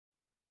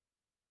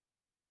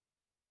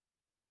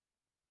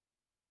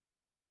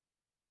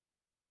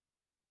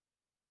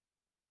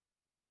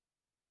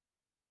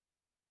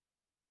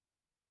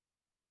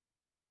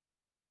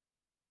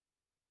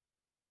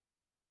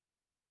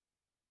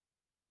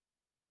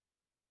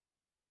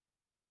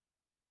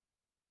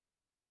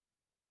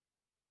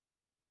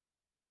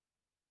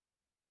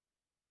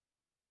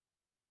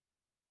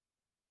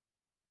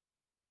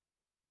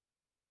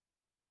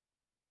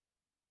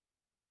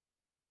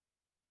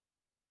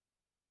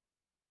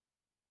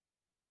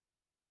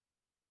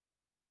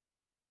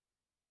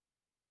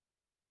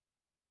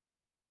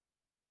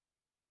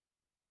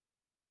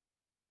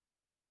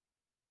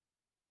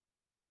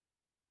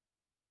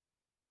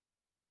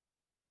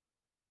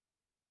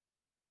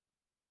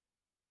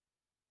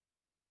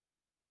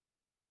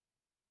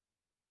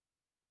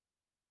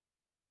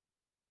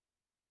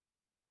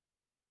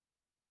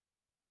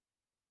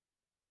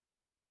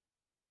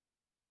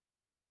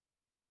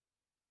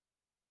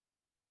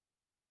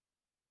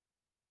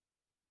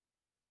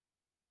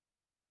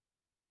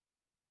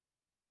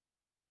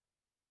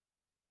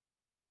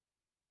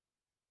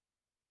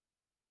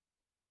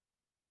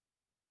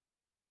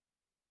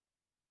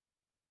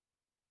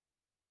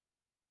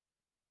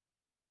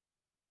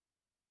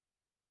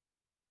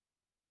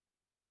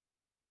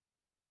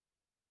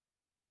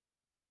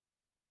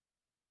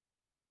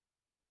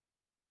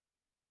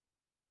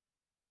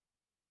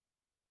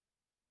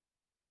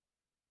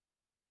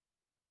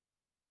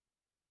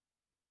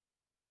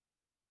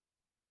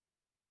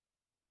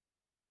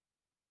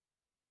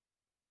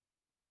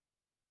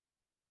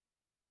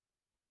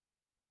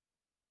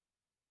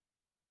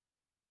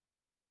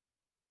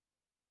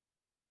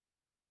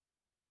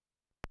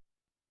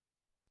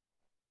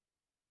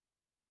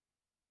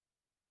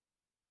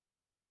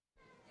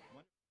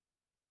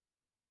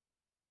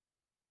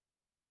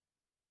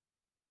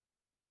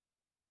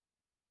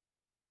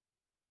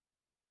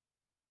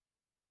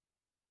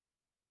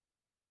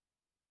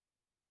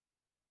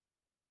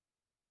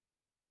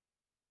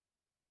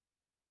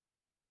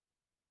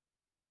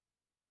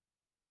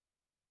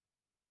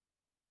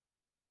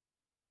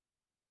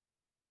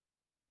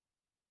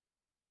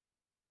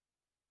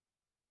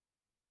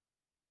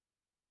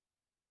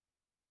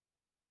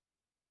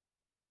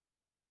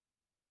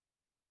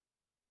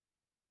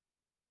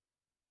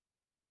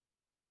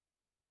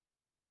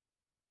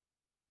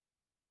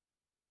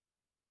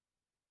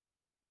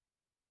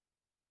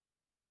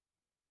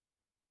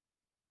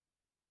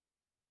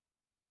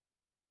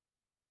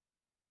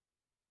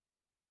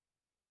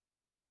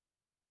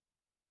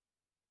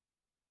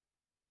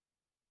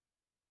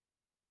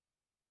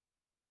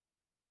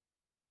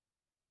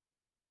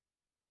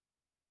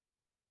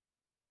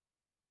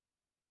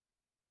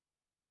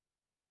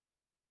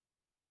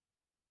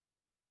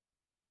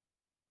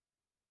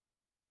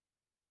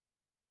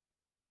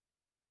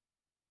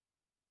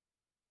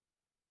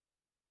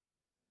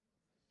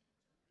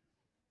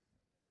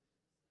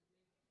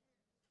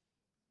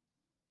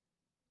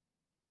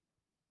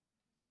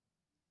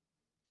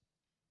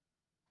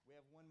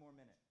more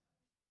minute.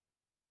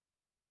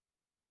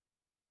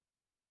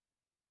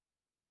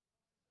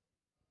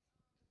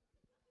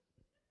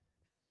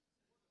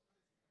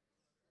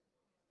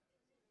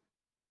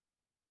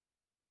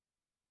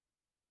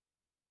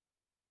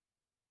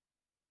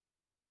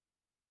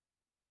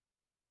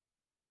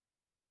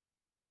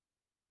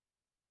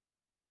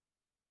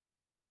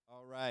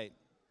 All right.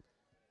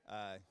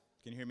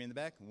 Can you hear me in the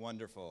back?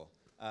 Wonderful.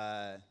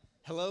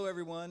 Hello,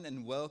 everyone,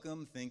 and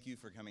welcome. Thank you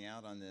for coming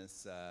out on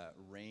this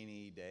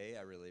rainy day.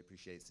 I really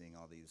appreciate seeing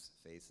all these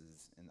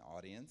faces in the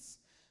audience.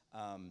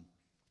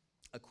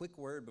 A quick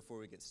word before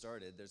we get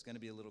started. There's going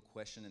to be a little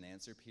question and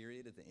answer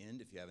period at the end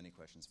if you have any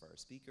questions for our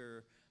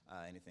speaker,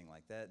 anything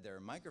like that. There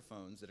are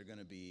microphones that are going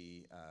to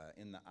be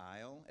in the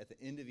aisle, at the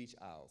end of each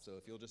aisle. So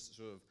if you'll just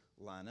sort of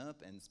line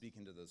up and speak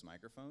into those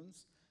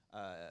microphones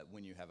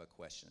when you have a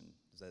question.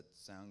 Does that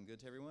sound good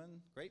to everyone?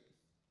 Great.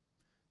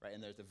 Right,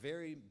 and there's the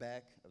very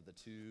back of the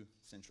two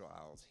central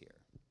aisles here.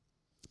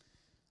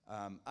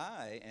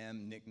 I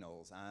am Nick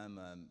Knowles. I'm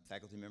a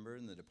faculty member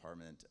in the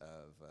Department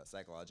of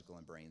Psychological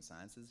and Brain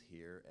Sciences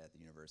here at the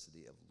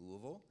University of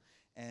Louisville.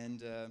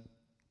 And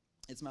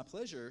it's my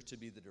pleasure to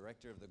be the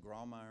director of the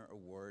Grawemeyer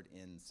Award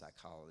in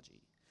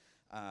Psychology.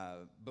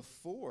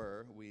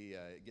 Before we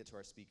get to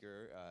our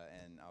speaker,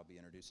 and I'll be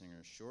introducing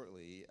her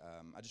shortly,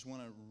 I just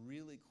want to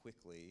really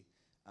quickly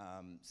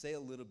say a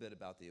little bit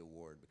about the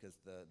award, because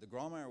the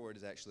Grawemeyer Award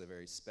is actually a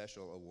very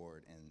special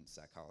award in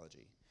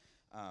psychology.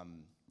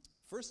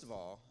 First of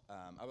all,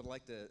 I would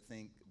like to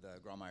thank the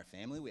Grawemeyer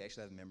family. We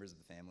actually have members of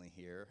the family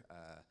here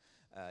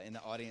in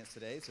the audience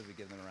today, so we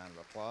give them a round of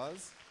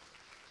applause.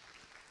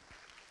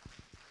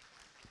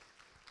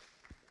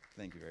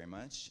 Thank you very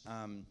much.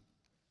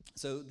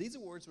 So these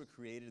awards were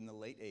created in the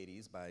late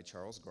 80s by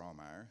Charles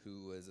Grawemeyer,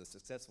 who was a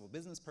successful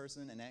business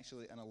person and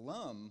actually an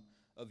alum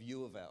of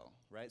U of L,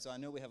 right? So I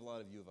know we have a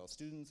lot of U of L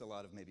students, a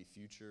lot of maybe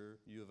future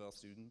U of L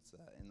students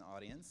in the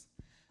audience.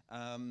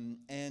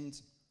 And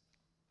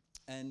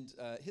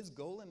his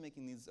goal in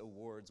making these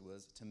awards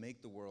was to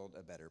make the world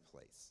a better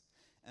place.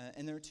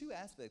 And there are two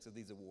aspects of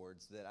these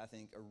awards that I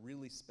think are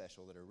really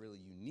special, that are really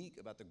unique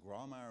about the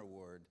Grawemeyer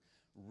Award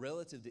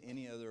relative to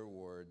any other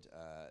award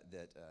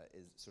that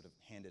is sort of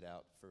handed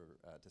out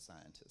to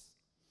scientists.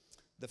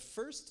 The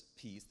first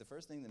piece, the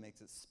first thing that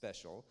makes it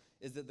special,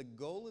 is that the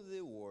goal of the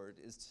award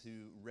is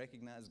to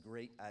recognize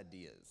great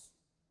ideas,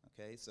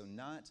 okay? So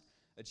not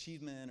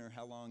achievement or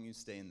how long you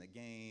stay in the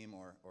game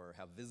or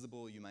how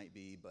visible you might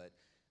be, but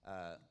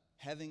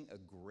having a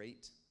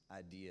great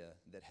idea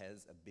that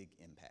has a big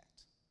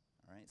impact,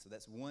 all right? So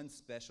that's one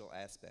special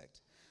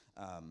aspect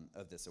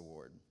of this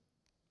award.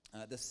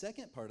 The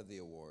second part of the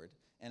award,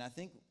 and I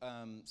think,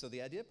 so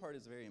the idea part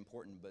is very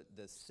important, but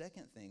the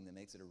second thing that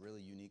makes it a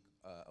really unique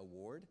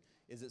award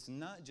is it's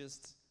not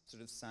just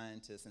sort of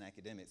scientists and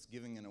academics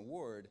giving an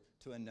award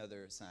to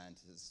another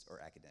scientist or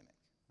academic,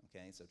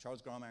 okay? So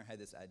Charles Grawemeyer had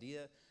this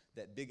idea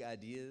that big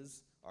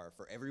ideas are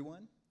for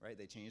everyone, right?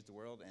 They change the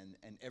world,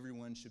 and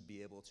everyone should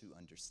be able to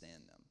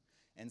understand them.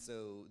 And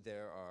so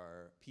there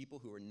are people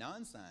who are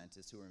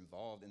non-scientists who are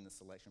involved in the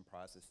selection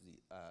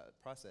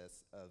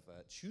process of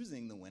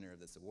choosing the winner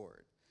of this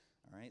award,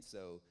 all right?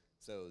 So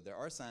there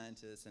are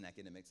scientists and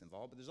academics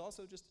involved, but there's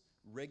also just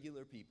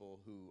regular people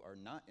who are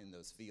not in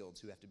those fields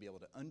who have to be able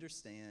to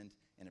understand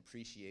and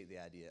appreciate the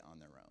idea on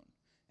their own.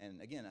 And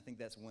again, I think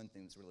that's one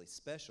thing that's really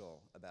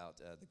special about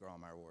the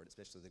Grawemeyer Award,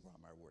 especially the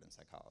Grawemeyer Award in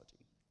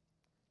psychology.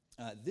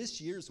 This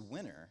year's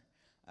winner,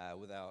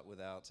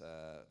 without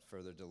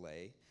further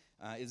delay,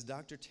 is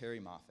Dr.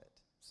 Terrie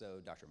Moffitt. So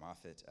Dr.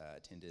 Moffitt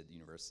attended the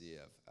University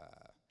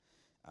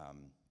of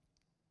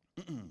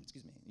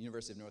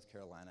University of North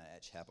Carolina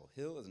at Chapel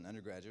Hill as an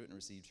undergraduate and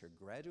received her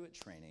graduate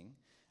training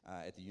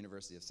at the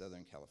University of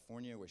Southern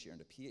California, where she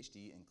earned a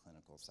PhD in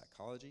clinical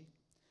psychology.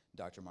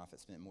 Dr. Moffitt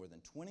spent more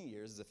than 20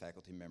 years as a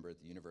faculty member at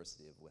the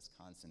University of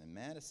Wisconsin in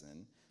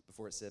Madison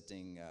before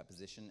accepting a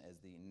position as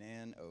the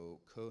Nan O.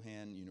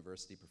 Cohan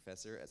University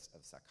Professor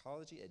of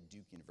Psychology at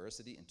Duke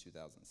University in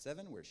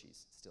 2007, where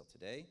she's still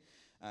today.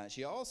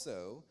 She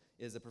also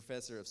is a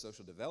professor of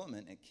social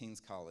development at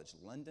King's College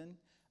London.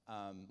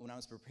 When I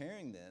was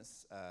preparing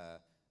this,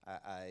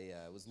 I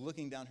was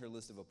looking down her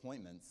list of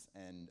appointments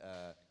and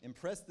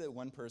impressed that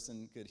one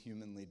person could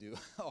humanly do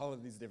all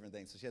of these different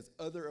things. So she has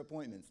other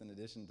appointments in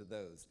addition to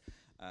those.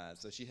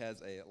 So she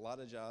has a lot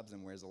of jobs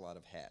and wears a lot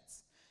of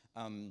hats.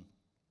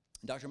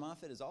 Dr.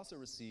 Moffitt has also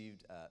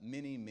received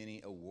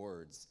many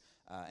awards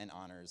and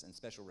honors and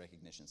special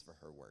recognitions for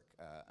her work.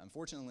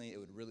 Unfortunately, it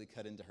would really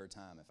cut into her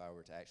time if I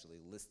were to actually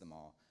list them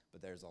all,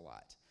 but there's a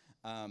lot.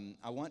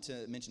 I want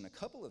to mention a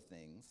couple of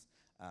things,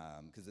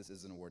 because this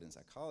is an award in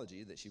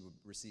psychology, that she would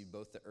receive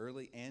both the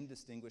Early and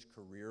Distinguished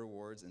Career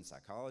Awards in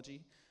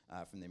Psychology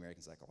from the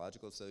American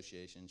Psychological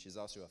Association. She's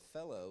also a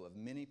fellow of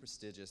many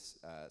prestigious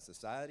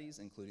societies,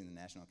 including the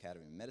National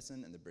Academy of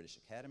Medicine and the British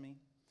Academy.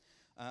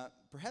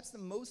 Perhaps the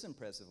most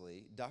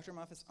impressively, Dr.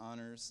 Moffitt's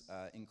honors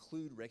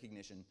include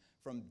recognition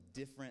from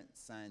different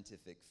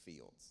scientific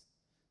fields.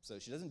 So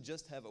she doesn't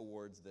just have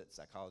awards that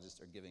psychologists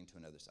are giving to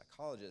another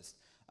psychologist,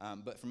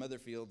 but from other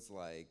fields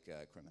like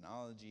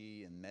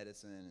criminology and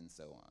medicine and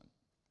so on.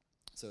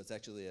 So it's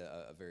actually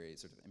a very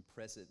sort of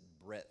impressive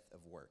breadth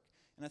of work.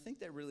 And I think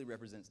that really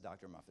represents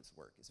Dr. Moffitt's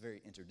work. It's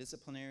very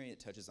interdisciplinary. It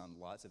touches on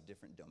lots of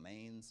different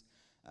domains.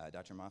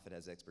 Dr. Moffitt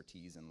has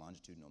expertise in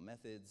longitudinal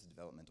methods,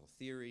 developmental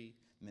theory,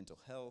 mental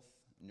health,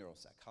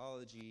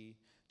 neuropsychology,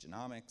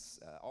 genomics,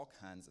 all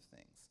kinds of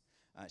things.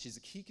 She's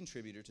a key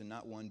contributor to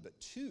not one but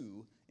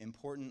two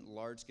important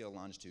large-scale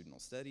longitudinal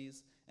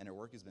studies, and her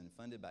work has been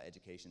funded by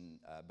education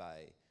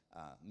by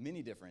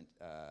many different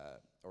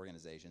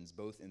organizations,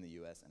 both in the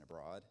US and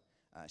abroad.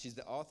 She's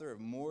the author of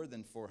more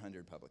than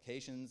 400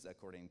 publications,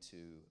 according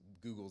to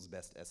Google's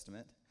best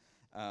estimate.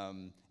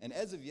 And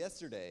as of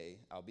yesterday,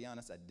 I'll be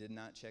honest, I did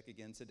not check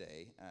again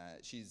today,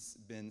 she's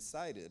been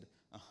cited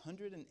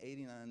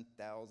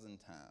 189,000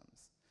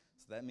 times.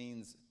 So that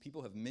means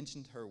people have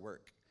mentioned her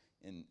work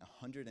in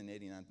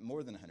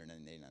more than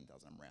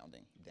 189,000, I'm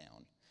rounding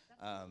down.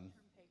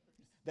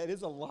 That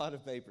is a lot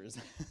of papers.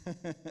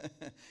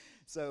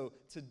 So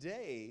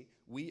today,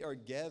 we are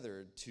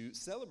gathered to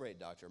celebrate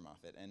Dr.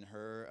 Moffitt and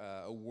her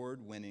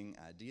award-winning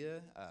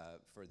idea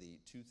for the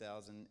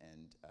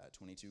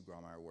 2022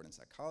 Grawemeyer Award in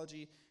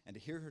Psychology, and to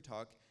hear her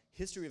talk,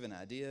 History of an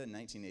Idea,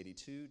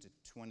 1982 to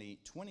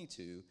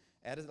 2022,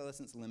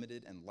 Adolescence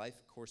Limited and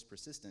Life Course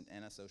Persistent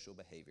Antisocial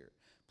Behavior.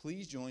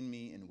 Please join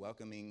me in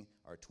welcoming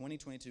our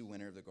 2022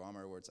 winner of the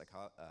Grawemeyer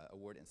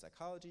Award in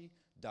Psychology,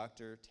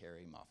 Dr.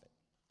 Terrie Moffitt.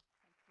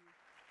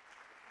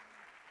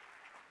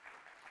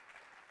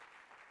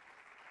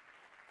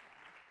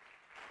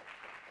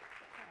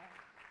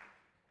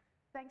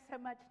 Thanks so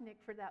much, Nick,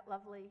 for that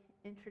lovely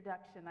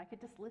introduction. I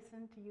could just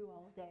listen to you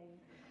all day.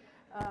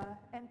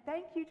 And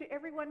thank you to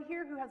everyone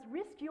here who has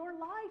risked your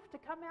life to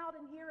come out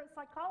and hear a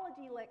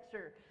psychology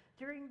lecture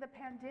during the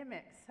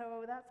pandemic.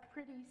 So that's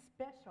pretty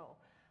special.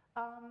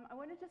 I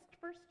want to just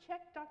first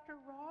check, Dr.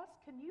 Ross,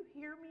 can you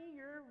hear me?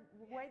 You're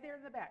way there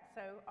in the back.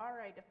 So, all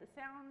right, if the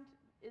sound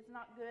is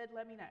not good,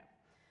 let me know.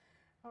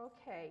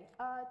 Okay,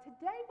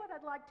 today what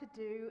I'd like to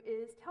do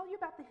is tell you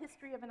about the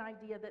history of an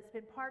idea that's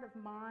been part of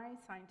my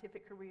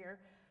scientific career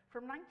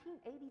from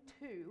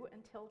 1982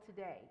 until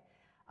today.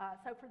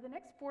 So for the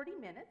next 40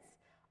 minutes,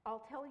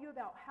 I'll tell you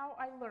about how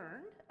I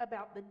learned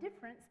about the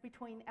difference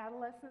between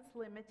adolescence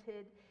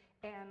limited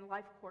and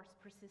life course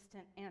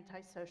persistent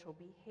antisocial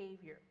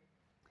behavior.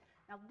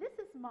 Now this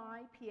is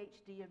my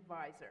PhD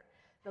advisor,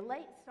 the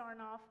late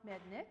Sarnoff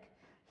Mednick.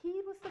 He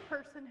was the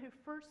person who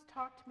first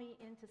talked me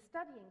into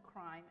studying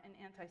crime and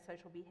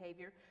antisocial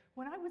behavior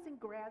when I was in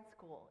grad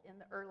school in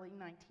the early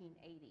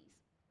 1980s.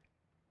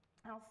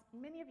 Now,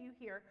 many of you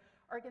here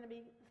are going to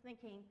be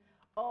thinking,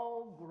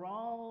 oh,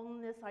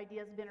 grown, this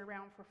idea's been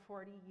around for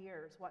 40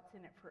 years, what's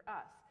in it for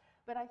us?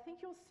 But I think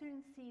you'll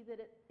soon see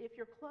that if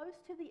you're close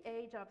to the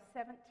age of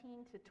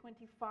 17 to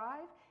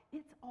 25,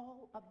 it's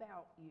all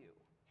about you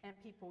and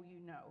people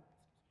you know.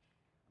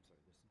 I'm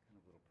sorry, there's some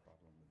kind of little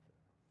problem with the,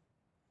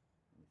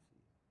 let me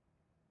see.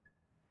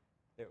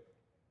 There we go.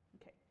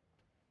 Okay.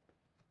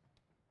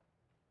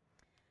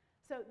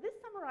 So this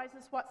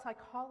summarizes what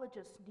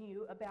psychologists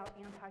knew about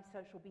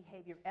antisocial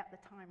behavior at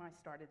the time I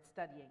started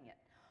studying it.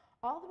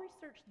 All the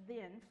research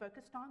then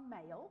focused on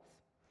males.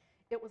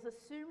 It was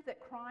assumed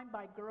that crime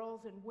by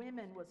girls and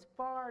women was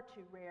far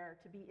too rare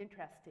to be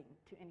interesting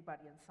to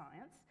anybody in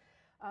science.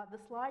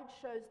 The slide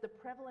shows the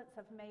prevalence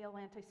of male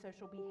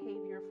antisocial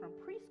behavior from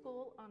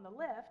preschool on the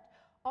left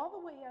all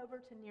the way over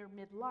to near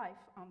midlife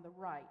on the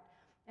right.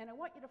 And I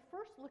want you to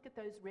first look at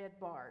those red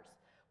bars.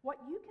 What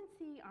you can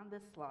see on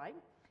this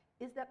slide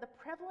is that the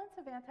prevalence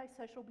of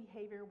antisocial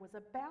behavior was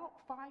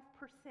about 5%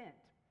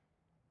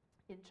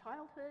 in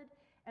childhood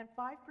and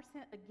 5%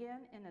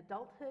 again in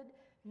adulthood,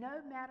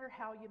 no matter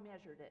how you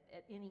measured it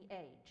at any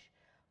age.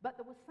 But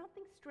there was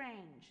something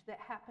strange that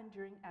happened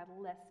during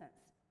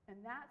adolescence, and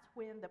that's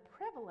when the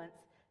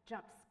prevalence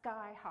jumped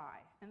sky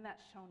high, and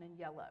that's shown in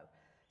yellow.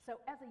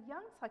 So as a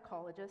young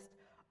psychologist,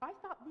 I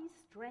thought these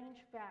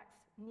strange facts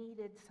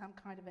needed some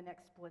kind of an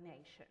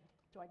explanation.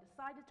 So I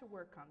decided to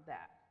work on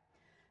that.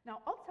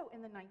 Now, also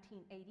in the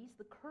 1980s,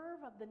 the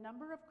curve of the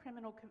number of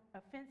criminal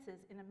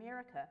offenses in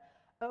America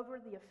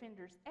over the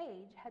offender's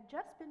age had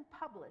just been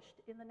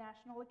published in the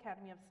National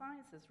Academy of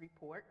Sciences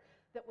report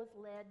that was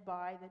led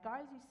by the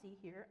guys you see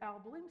here, Al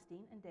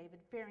Bloomstein and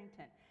David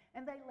Farrington,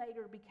 and they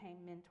later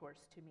became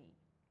mentors to me.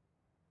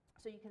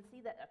 So you can see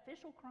that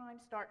official crime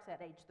starts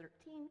at age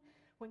 13,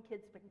 when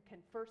kids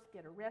can first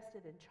get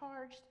arrested and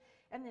charged,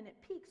 and then it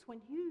peaks when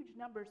huge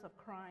numbers of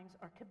crimes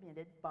are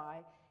committed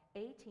by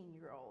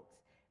 18-year-olds.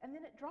 And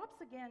then it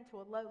drops again to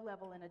a low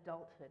level in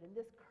adulthood, and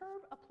this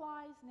curve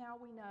applies, now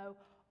we know,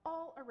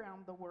 all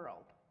around the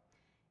world.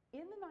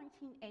 In the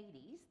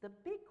 1980s, the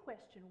big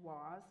question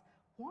was,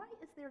 why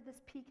is there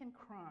this peak in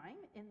crime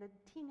in the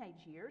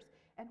teenage years,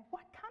 and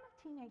what kind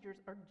of teenagers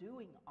are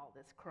doing all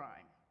this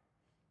crime?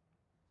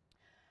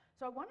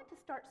 So I wanted to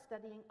start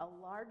studying a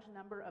large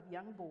number of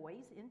young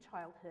boys in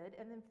childhood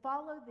and then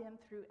follow them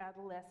through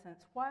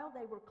adolescence while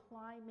they were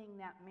climbing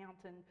that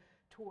mountain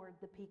toward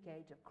the peak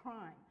age of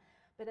crime.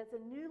 But as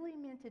a newly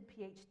minted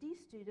PhD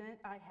student,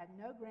 I had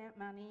no grant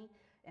money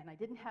and I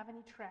didn't have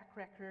any track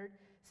record,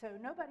 so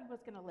nobody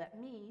was going to let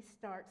me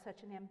start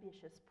such an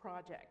ambitious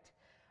project.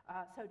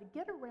 So to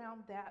get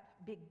around that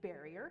big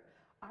barrier,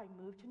 I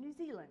moved to New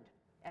Zealand,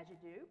 as you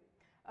do,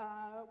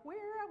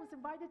 where I was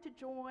invited to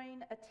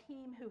join a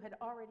team who had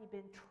already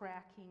been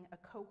tracking a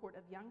cohort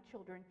of young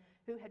children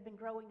who had been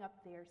growing up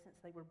there since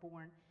they were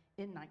born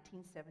in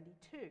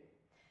 1972.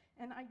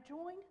 And I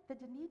joined the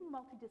Dunedin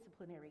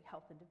Multidisciplinary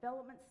Health and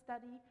Development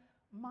Study.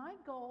 My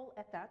goal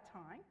at that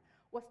time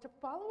was to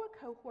follow a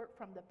cohort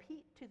from the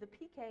peak to the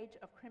peak age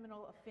of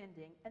criminal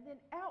offending and then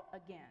out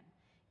again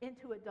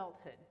into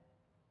adulthood.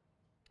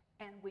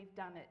 And we've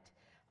done it.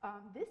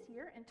 This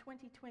year, in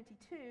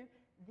 2022,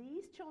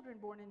 these children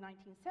born in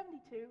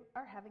 1972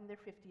 are having their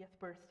 50th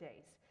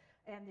birthdays.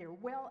 And they're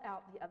well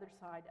out the other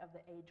side of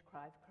the age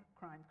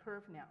crime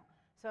curve now.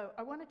 So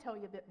I want to tell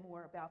you a bit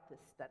more about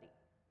this study.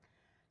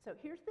 So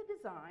here's the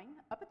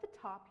design. Up at the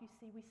top, you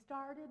see we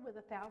started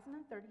with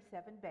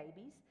 1,037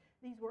 babies.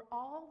 These were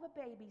all the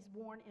babies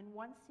born in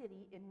one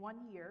city in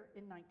 1 year,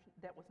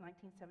 that was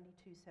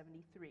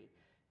 1972-73.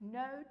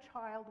 No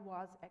child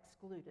was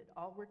excluded.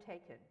 All were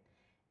taken.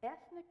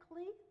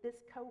 Ethnically, this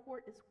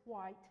cohort is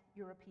white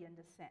European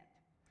descent.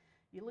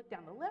 You look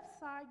down the left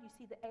side, you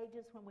see the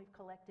ages when we've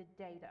collected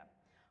data.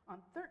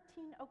 On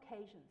 13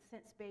 occasions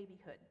since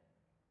babyhood.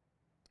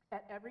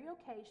 At every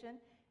occasion,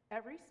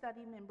 every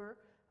study member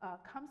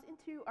comes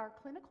into our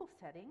clinical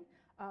setting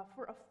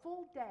for a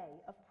full day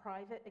of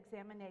private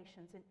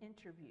examinations and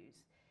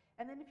interviews.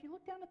 And then if you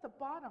look down at the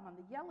bottom on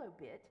the yellow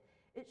bit,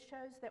 it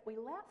shows that we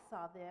last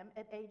saw them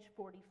at age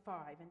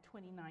 45 in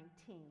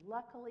 2019.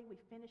 Luckily, we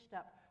finished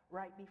up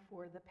right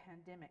before the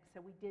pandemic,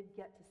 so we did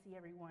get to see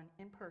everyone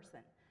in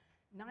person.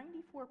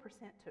 94%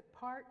 took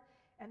part,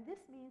 and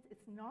this means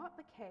it's not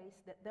the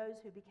case that those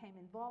who became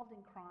involved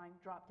in crime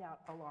dropped out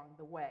along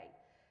the way.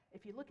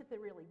 If you look at the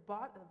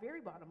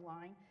very bottom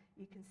line,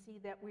 you can see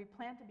that we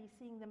plan to be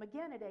seeing them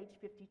again at age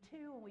 52,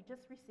 and we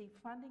just received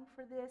funding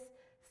for this,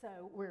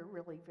 so we're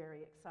really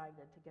very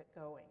excited to get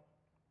going.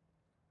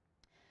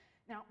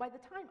 Now, by the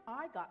time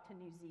I got to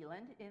New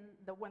Zealand,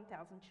 the 1,000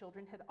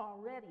 children had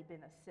already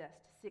been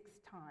assessed 6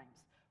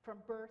 times, from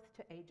birth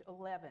to age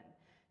 11.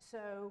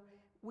 So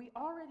we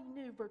already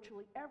knew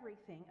virtually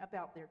everything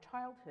about their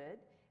childhood,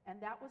 and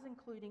that was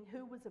including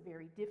who was a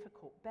very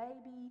difficult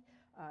baby,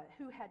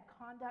 who had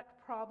conduct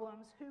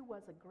problems, who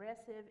was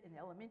aggressive in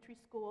elementary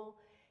school,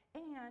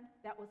 and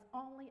that was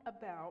only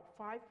about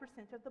 5%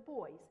 of the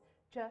boys,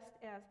 just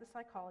as the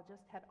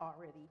psychologist had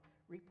already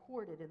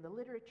reported in the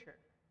literature.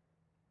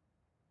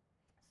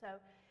 So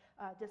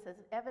just as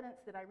evidence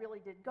that I really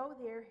did go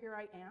there, here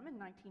I am in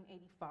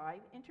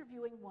 1985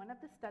 interviewing one of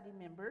the study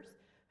members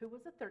who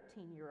was a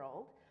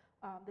 13-year-old.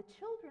 The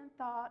children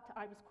thought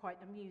I was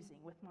quite amusing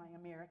with my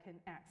American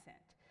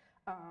accent,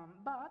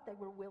 but they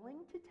were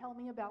willing to tell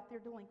me about their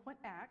delinquent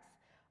acts,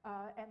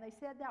 and they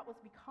said that was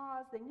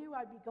because they knew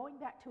I'd be going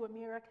back to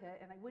America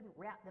and I wouldn't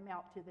rat them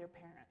out to their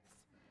parents.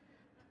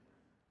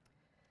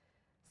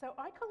 So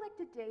I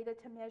collected data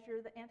to measure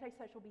the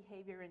antisocial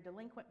behavior and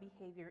delinquent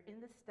behavior in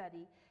the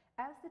study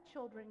as the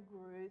children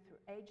grew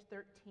through age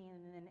 13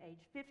 and then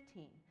age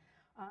 15,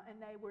 and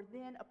they were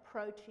then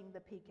approaching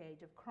the peak age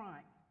of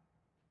crime.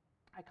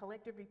 I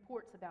collected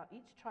reports about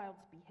each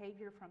child's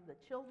behavior from the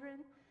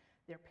children,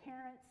 their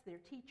parents, their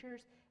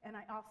teachers, and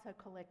I also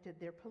collected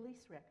their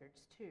police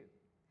records too.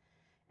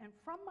 And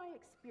from my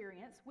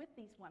experience with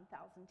these 1,000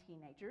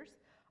 teenagers,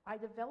 I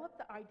developed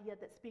the idea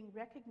that's being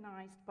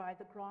recognized by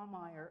the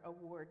Grawemeyer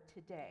Award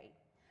today.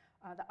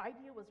 The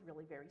idea was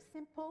really very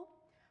simple.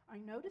 I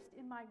noticed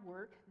in my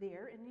work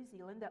there in New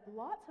Zealand that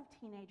lots of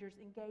teenagers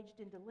engaged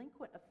in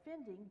delinquent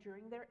offending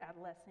during their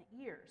adolescent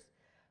years.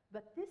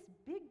 But this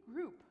big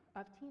group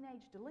of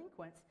teenage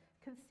delinquents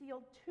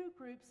concealed 2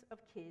 groups of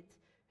kids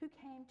who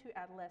came to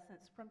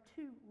adolescence from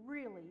 2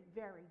 really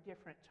very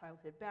different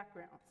childhood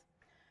backgrounds.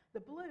 The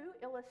blue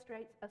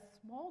illustrates a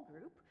small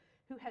group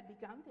who had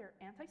begun their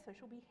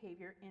antisocial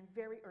behavior in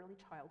very early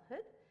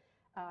childhood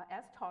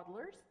as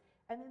toddlers,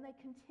 and then they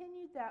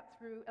continued that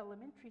through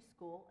elementary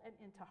school and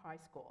into high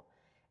school.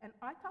 And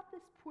I thought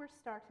this poor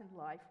start in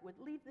life would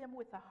leave them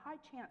with a high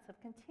chance of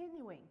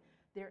continuing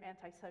their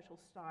antisocial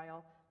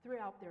style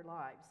throughout their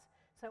lives.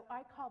 So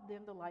I called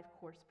them the life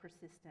course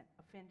persistent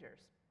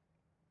offenders.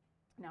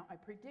 Now, I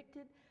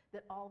predicted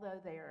that although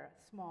they are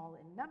small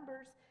in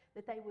numbers,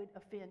 that they would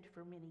offend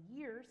for many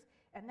years,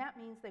 and that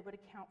means they would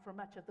account for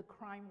much of the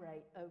crime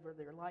rate over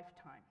their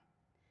lifetime.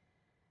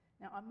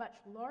 Now, a much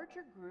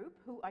larger group,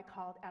 who I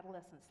called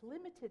adolescence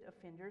limited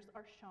offenders,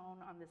 are shown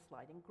on this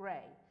slide in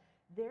gray.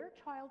 Their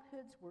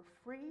childhoods were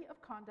free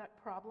of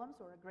conduct problems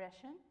or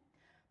aggression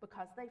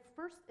because they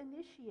first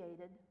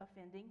initiated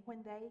offending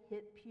when they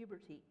hit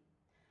puberty.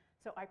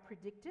 So I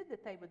predicted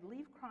that they would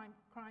leave crime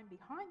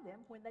behind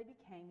them when they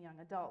became young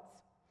adults.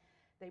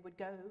 They would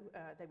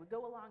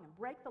go along and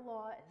break the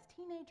law as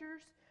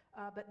teenagers,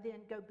 but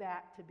then go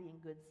back to being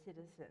good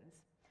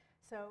citizens.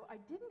 So I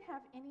didn't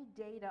have any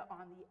data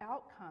on the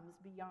outcomes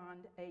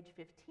beyond age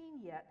 15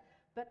 yet,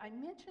 But I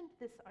mentioned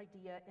this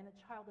idea in a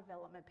child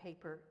development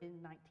paper in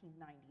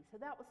 1990, so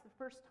that was the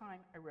first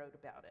time I wrote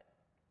about it.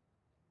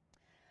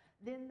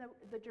 Then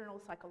the journal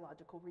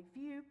Psychological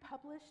Review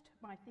published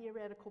my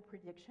theoretical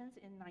predictions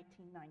in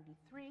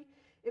 1993.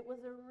 It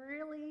was a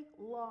really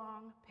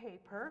long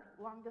paper,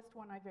 longest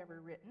one I've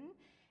ever written,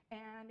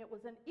 and it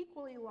was an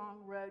equally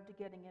long road to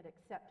getting it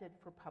accepted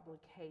for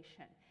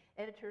publication.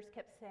 Editors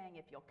kept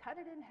saying, if you'll cut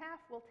it in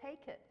half, we'll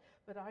take it,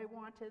 but I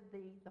wanted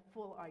the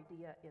full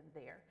idea in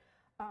there.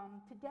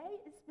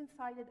 Today, it's been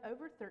cited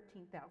over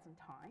 13,000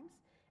 times,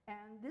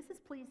 and this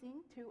is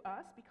pleasing to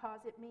us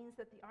because it means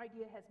that the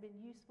idea has been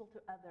useful to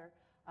other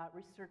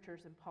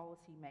researchers and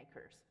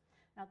policymakers.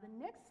 Now, the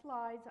next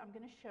slides I'm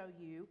going to show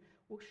you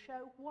will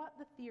show what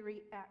the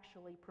theory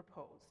actually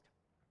proposed.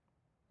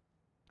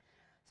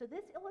 So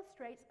this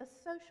illustrates a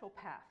social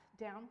path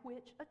down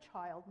which a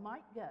child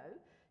might go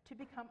to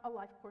become a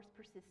life course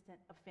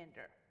persistent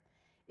offender.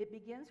 It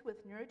begins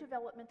with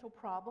neurodevelopmental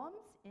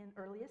problems in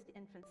earliest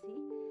infancy,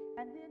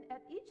 and then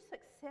at each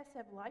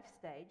successive life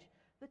stage,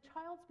 the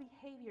child's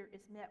behavior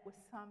is met with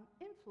some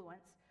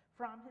influence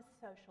from his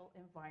social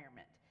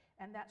environment,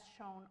 and that's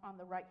shown on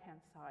the right-hand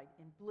side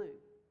in blue.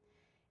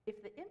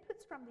 If the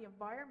inputs from the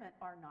environment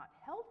are not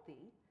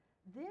healthy,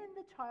 then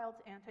the child's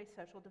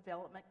antisocial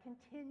development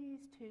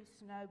continues to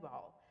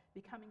snowball,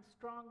 becoming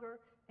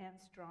stronger and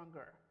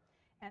stronger.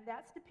 And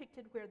that's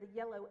depicted where the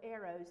yellow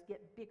arrows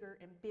get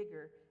bigger and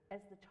bigger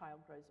as the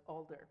child grows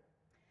older.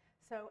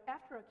 So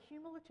after a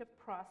cumulative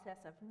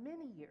process of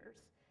many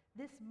years,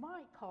 this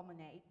might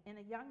culminate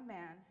in a young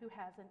man who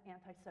has an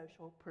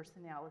antisocial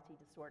personality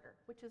disorder,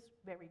 which is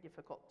very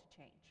difficult to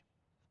change.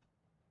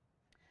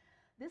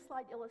 This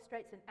slide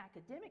illustrates an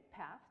academic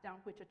path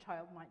down which a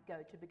child might go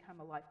to become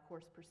a life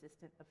course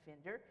persistent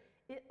offender.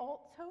 It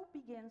also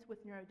begins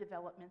with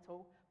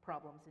neurodevelopmental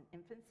problems in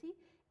infancy,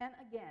 and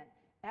again,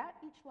 at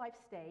each life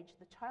stage,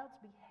 the child's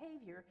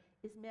behavior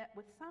is met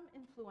with some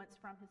influence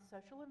from his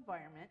social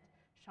environment,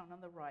 shown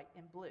on the right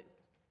in blue.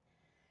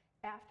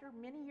 After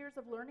many years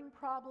of learning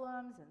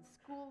problems and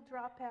school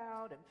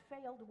dropout and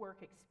failed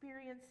work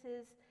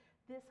experiences,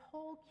 this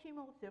whole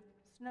cumulative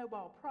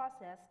snowball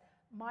process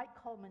might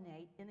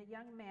culminate in a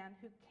young man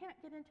who can't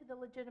get into the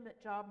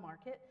legitimate job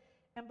market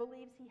and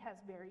believes he has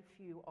very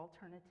few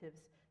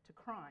alternatives to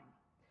crime.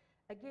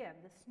 Again,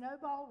 the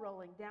snowball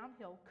rolling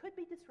downhill could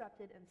be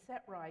disrupted and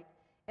set right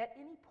at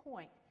any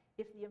point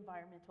if the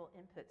environmental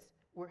inputs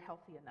were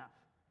healthy enough.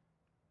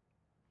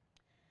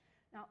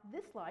 Now,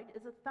 this slide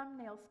is a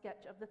thumbnail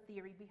sketch of the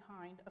theory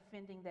behind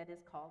offending that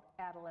is called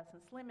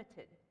adolescence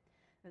limited.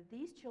 Now,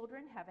 these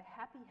children have a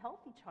happy,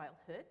 healthy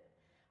childhood,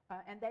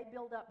 and they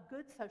build up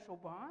good social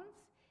bonds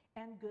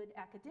and good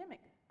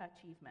academic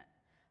achievement.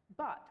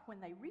 But when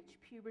they reach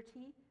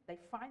puberty, they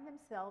find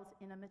themselves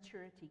in a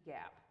maturity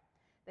gap.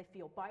 They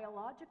feel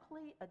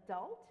biologically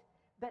adult,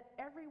 but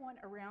everyone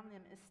around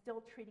them is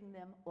still treating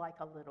them like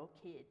a little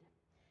kid.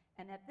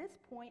 And at this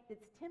point,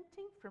 it's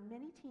tempting for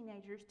many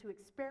teenagers to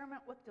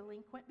experiment with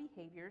delinquent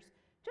behaviors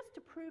just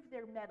to prove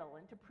their mettle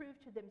and to prove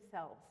to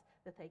themselves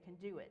that they can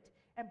do it,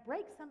 and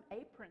break some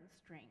apron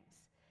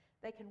strings.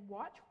 They can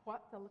watch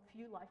what the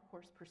few life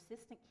course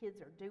persistent kids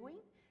are doing,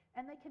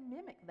 and they can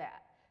mimic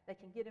that. They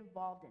can get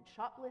involved in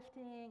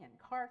shoplifting and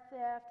car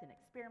theft and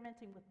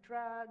experimenting with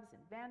drugs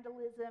and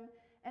vandalism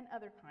and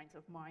other kinds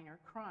of minor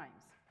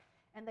crimes.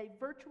 And they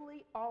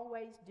virtually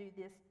always do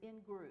this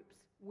in groups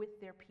with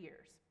their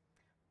peers.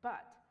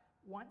 But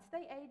once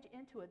they age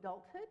into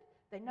adulthood,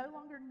 they no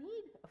longer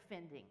need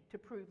offending to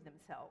prove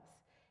themselves.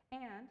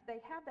 And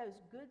they have those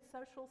good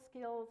social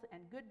skills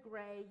and good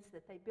grades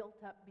that they built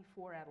up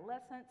before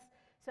adolescence,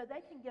 so they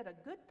can get a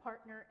good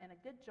partner and a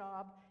good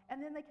job,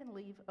 and then they can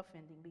leave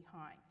offending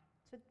behind.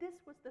 So this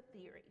was the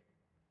theory.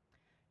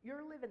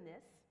 You're living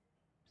this,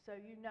 so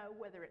you know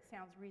whether it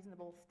sounds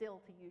reasonable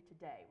still to you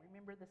today.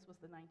 Remember, this was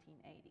the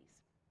 1980s.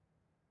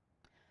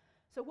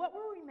 So what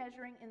were we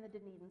measuring in the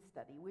Dunedin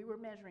study? We were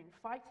measuring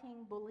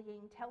fighting,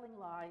 bullying, telling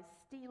lies,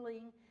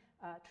 stealing,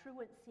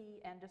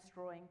 truancy, and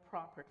destroying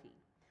property.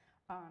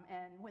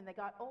 And when they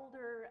got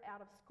older, out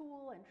of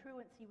school, and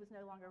truancy was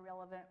no longer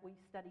relevant, we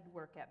studied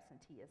work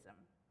absenteeism.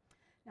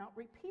 Now,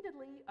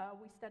 repeatedly,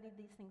 we studied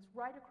these things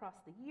right across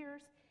the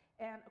years,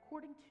 and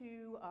according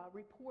to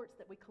reports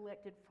that we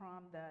collected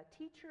from the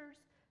teachers,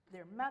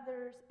 their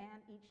mothers,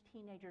 and each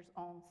teenager's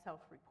own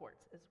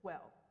self-reports as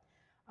well.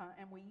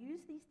 And we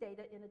use these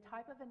data in a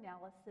type of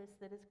analysis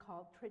that is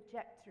called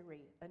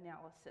trajectory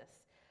analysis.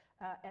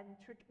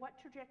 What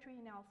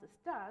trajectory analysis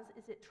does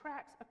is it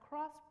tracks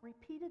across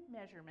repeated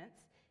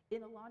measurements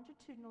in a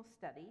longitudinal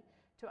study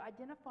to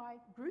identify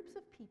groups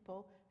of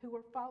people who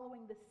are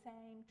following the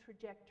same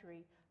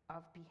trajectory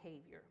of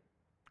behavior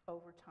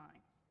over time.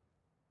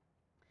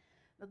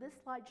 Now, this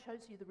slide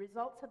shows you the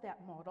results of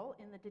that model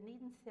in the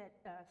Dunedin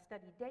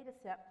study data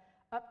set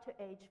up to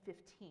age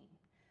 15.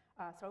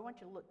 So I want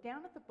you to look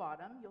down at the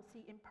bottom. You'll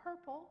see in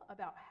purple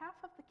about half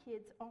of the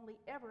kids only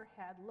ever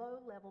had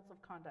low levels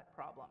of conduct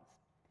problems.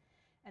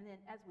 And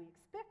then, as we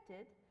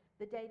expected,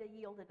 The data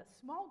yielded a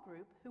small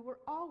group who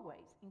were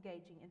always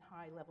engaging in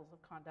high levels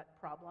of conduct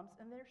problems,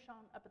 and they're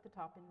shown up at the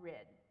top in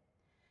red.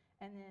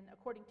 And then,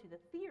 according to the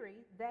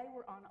theory, they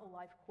were on a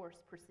life course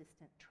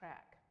persistent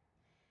track.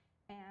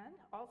 And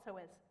also,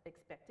 as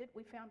expected,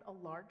 we found a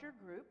larger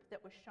group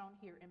that was shown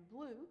here in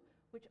blue,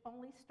 which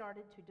only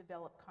started to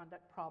develop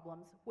conduct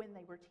problems when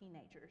they were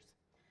teenagers.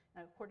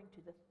 Now, according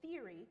to the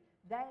theory,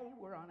 they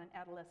were on an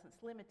adolescence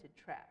limited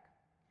track.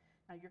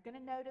 Now, you're going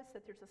to notice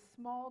that there's a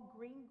small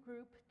green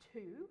group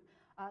too.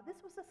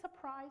 This was a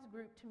surprise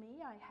group to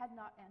me. I had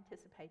not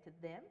anticipated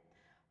them.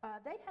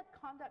 They had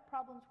conduct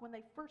problems when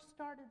they first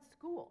started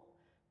school,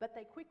 but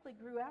they quickly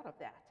grew out of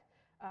that.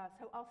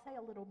 So I'll say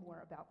a little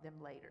more about them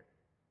later.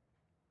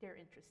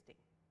 They're interesting.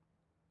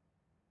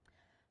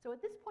 So at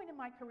this point in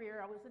my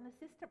career, I was an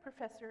assistant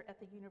professor at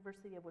the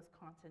University of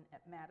Wisconsin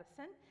at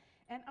Madison,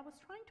 and I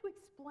was trying to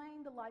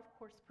explain the life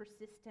course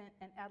persistent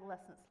and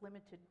adolescence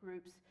limited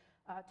groups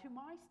to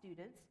my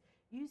students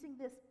using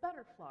this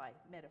butterfly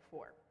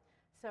metaphor.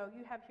 So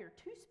you have here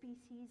two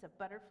species of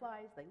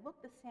butterflies. They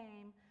look the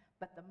same,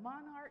 but the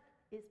monarch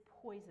is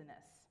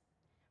poisonous,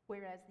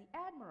 whereas the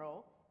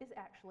admiral is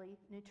actually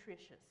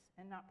nutritious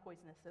and not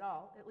poisonous at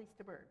all, at least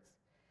to birds.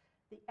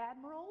 The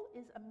admiral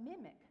is a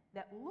mimic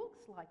that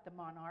looks like the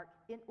monarch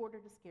in order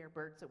to scare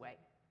birds away.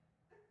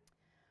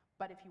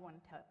 But if you want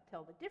to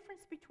tell the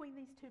difference between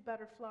these two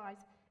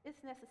butterflies,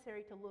 it's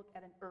necessary to look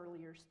at an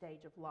earlier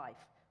stage of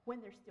life when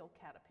they're still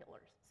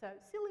caterpillars. So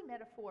silly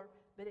metaphor,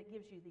 but it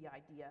gives you the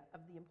idea of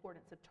the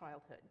importance of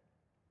childhood.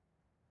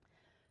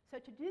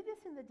 So to do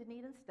this in the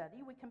Dunedin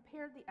study, we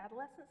compared the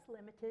adolescence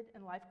limited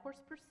and life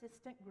course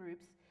persistent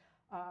groups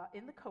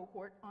in the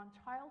cohort on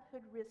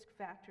childhood risk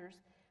factors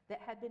that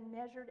had been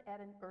measured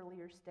at an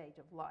earlier stage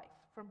of life,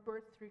 from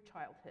birth through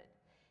childhood.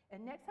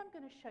 And next I'm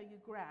going to show you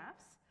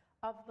graphs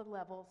of the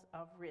levels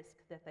of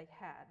risk that they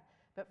had.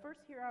 But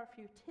first, here are a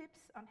few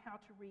tips on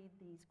how to read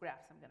these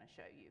graphs I'm going to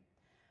show you.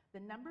 The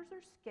numbers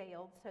are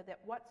scaled so that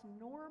what's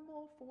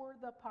normal for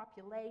the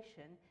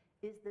population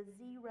is the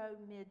zero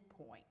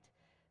midpoint.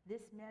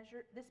 This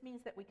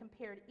means that we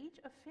compared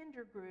each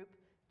offender group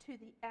to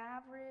the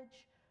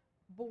average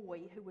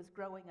boy who was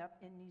growing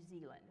up in New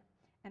Zealand.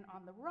 And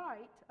on the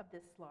right of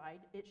this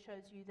slide, it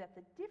shows you that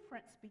the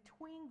difference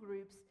between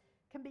groups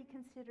can be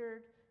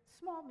considered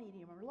small,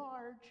 medium, or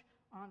large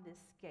on this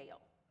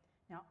scale.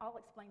 Now, I'll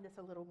explain this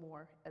a little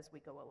more as we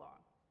go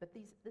along, but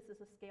this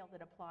is a scale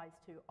that applies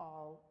to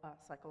all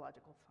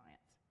psychological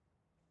science.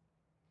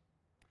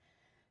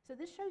 So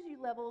this shows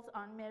you levels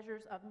on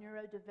measures of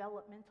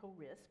neurodevelopmental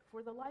risk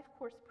for the life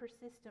course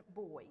persistent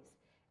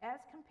boys as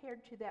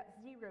compared to that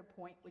 0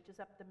 point, which is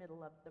up the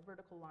middle of the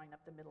vertical line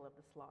up the middle of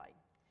the slide.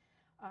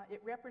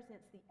 It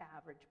represents the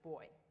average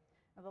boy.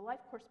 Now, the life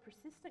course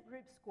persistent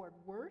group scored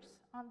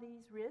worse on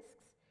these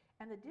risks,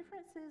 and the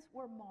differences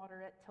were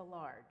moderate to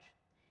large.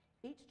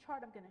 Each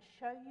chart I'm going to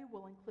show you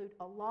will include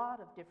a lot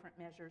of different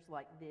measures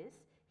like this.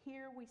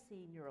 Here we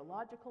see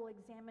neurological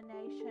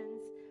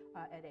examinations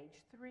at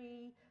age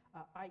 3,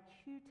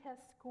 IQ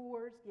test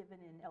scores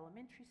given in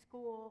elementary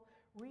school,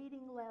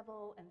 reading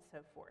level, and so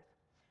forth.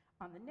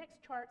 On the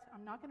next charts,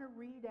 I'm not going to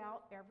read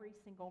out every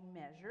single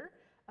measure.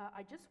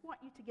 I just want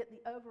you to get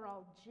the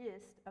overall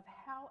gist of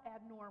how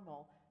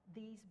abnormal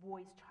these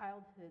boys'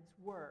 childhoods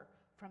were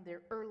from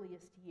their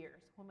earliest years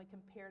when we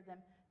compare them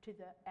to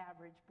the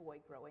average boy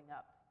growing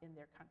up in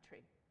their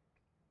country.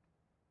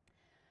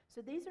 So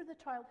these are the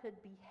childhood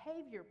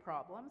behavior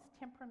problems,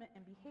 temperament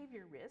and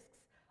behavior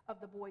risks of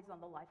the boys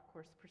on the life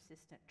course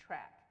persistent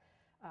track.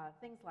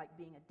 Things like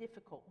being a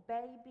difficult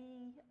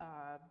baby,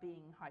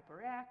 being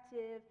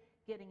hyperactive,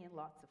 getting in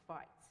lots of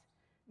fights.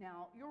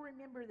 Now, you'll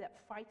remember that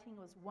fighting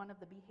was one of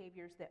the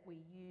behaviors that we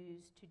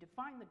used to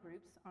define the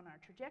groups on our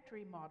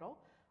trajectory model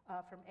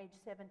from age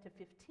 7 to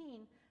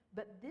 15,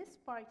 but this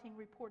fighting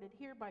reported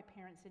here by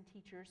parents and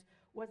teachers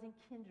was in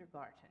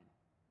kindergarten.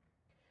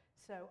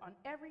 So on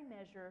every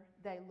measure,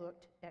 they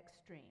looked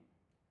extreme.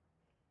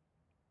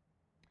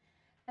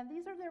 And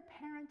these are their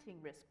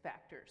parenting risk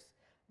factors.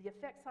 The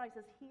effect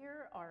sizes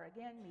here are,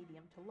 again,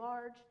 medium to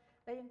large.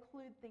 They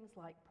include things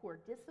like poor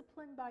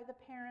discipline by the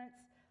parents,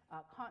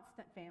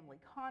 constant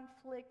family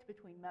conflict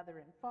between mother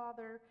and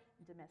father,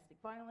 and domestic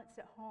violence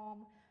at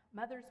home,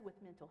 mothers with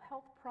mental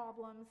health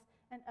problems,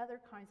 and other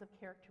kinds of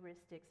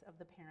characteristics of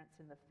the parents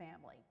in the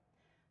family.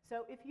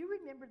 So if you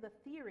remember the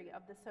theory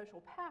of the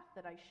social path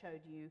that I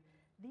showed you,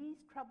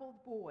 these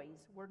troubled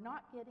boys were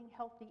not getting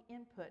healthy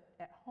input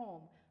at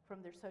home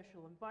from their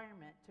social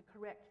environment to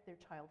correct their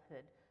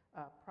childhood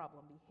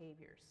problem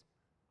behaviors.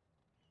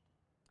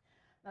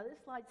 Now this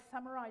slide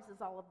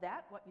summarizes all of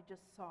that, what you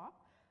just saw,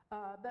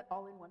 but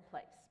all in one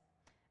place.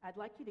 I'd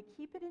like you to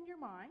keep it in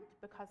your mind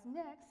because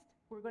next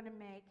we're going to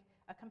make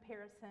a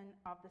comparison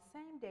of the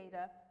same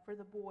data for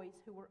the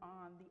boys who were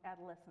on the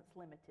adolescence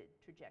limited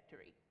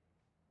trajectory.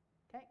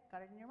 Okay,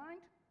 got it in your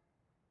mind?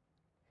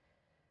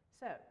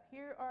 So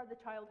here are the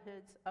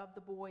childhoods of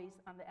the boys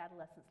on the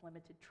adolescence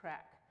limited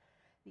track.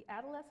 The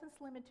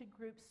adolescence limited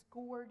group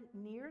scored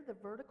near the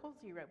vertical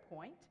 0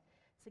 point,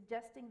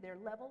 suggesting their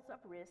levels of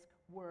risk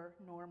were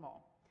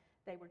normal.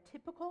 They were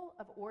typical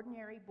of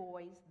ordinary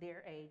boys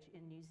their age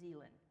in New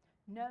Zealand.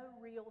 No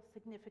real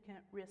significant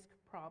risk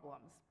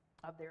problems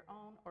of their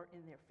own or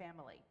in their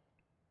family.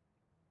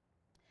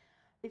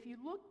 If you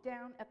look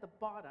down at the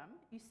bottom,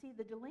 you see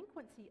the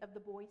delinquency of the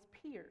boys'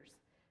 peers,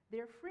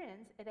 their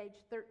friends at age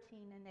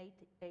 13 and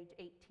age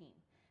 18.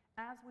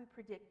 As we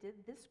predicted,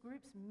 this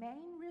group's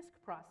main risk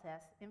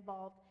process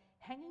involved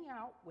hanging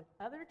out with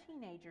other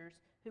teenagers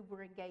who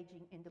were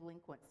engaging in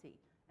delinquency.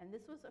 And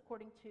this was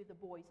according to the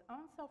boys'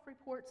 own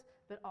self-reports,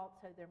 but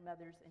also their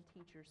mothers' and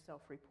teachers'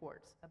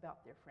 self-reports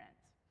about their friends.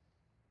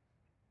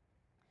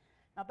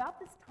 Now, about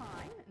this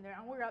time, and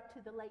now we're up to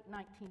the late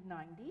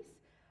 1990s,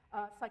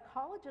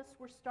 psychologists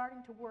were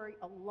starting to worry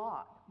a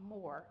lot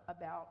more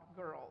about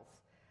girls.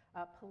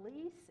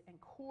 Police and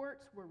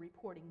courts were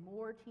reporting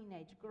more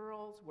teenage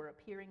girls were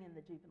appearing in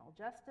the juvenile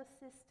justice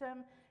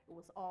system. It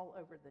was all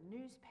over the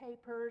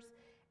newspapers.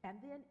 And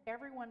then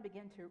everyone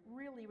began to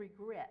really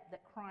regret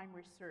that crime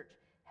research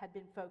had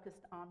been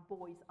focused on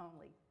boys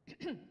only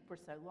for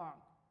so long.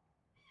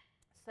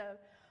 So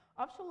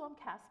Avshalom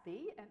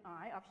Caspi and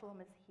I,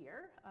 Avshalom is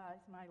here,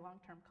 is my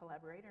long-term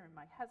collaborator and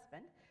my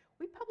husband.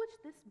 We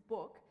published this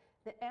book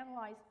that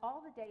analyzed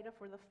all the data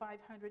for the 500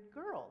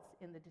 girls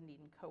in the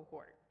Dunedin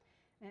cohort.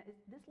 Now,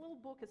 this little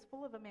book is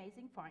full of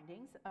amazing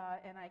findings,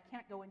 and I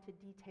can't go into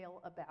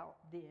detail about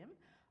them,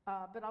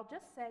 but I'll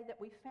just say that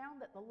we found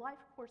that the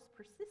life course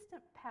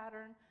persistent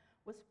pattern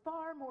was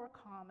far more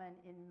common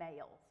in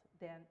males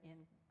than in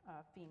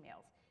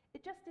females.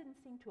 It just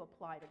didn't seem to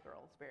apply to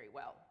girls very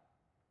well.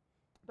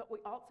 But we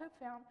also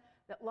found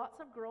that lots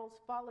of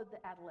girls followed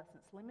the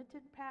adolescence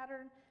limited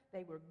pattern.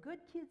 They were good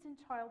kids in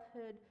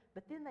childhood,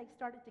 but then they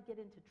started to get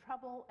into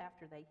trouble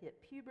after they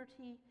hit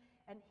puberty.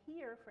 And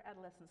here, for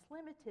adolescence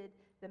limited,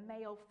 the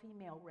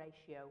male-female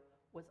ratio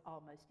was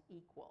almost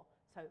equal.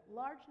 So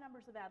large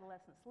numbers of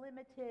adolescence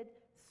limited,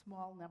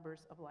 small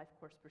numbers of life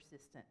course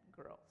persistent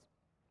girls.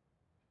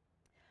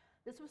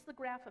 This was the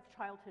graph of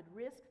childhood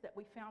risk that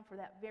we found for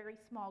that very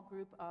small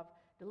group of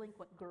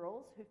delinquent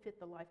girls who fit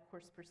the life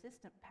course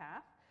persistent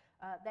path.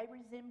 They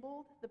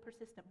resembled the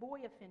persistent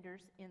boy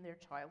offenders in their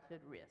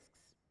childhood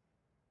risks.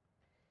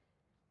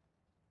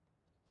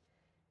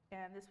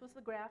 And this was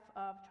the graph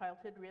of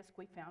childhood risk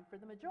we found for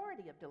the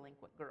majority of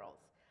delinquent girls.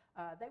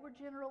 They were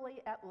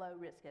generally at low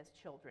risk as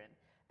children.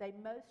 They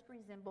most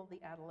resemble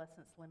the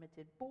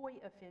adolescence-limited boy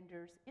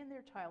offenders in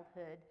their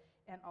childhood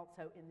and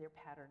also in their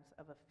patterns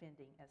of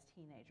offending as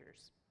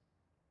teenagers.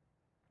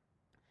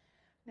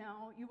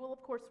 Now, you will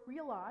of course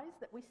realize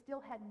that we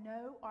still had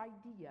no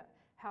idea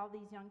how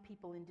these young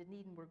people in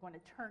Dunedin were going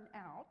to turn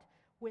out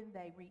when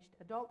they reached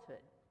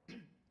adulthood.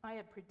 I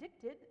had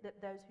predicted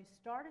that those who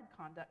started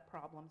conduct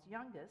problems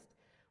youngest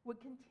would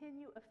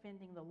continue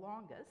offending the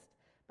longest,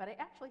 but I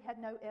actually had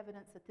no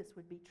evidence that this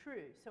would be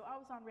true. So I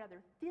was on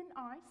rather thin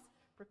ice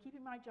for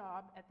keeping my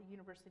job at the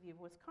University of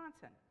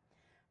Wisconsin.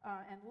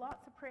 And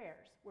lots of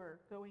prayers were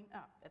going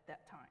up at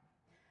that time.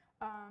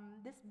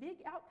 This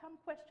big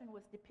outcome question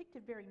was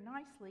depicted very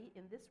nicely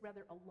in this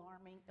rather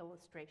alarming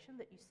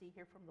illustration that you see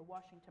here from the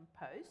Washington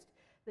Post.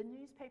 The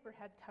newspaper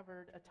had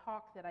covered a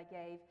talk that I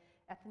gave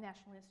at the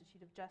National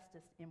Institute of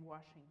Justice in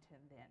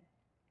Washington then.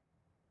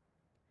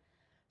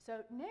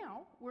 So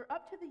now we're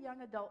up to the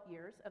young adult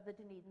years of the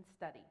Dunedin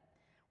study.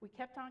 We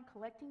kept on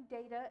collecting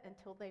data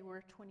until they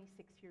were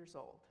 26 years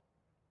old.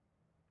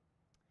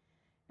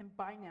 And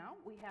by now,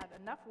 we had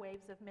enough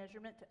waves of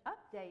measurement to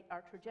update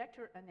our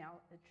trajectory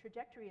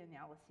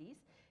analyses.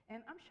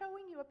 And I'm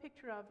showing you a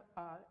picture of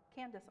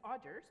Candace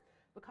Odgers,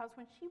 because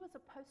when she was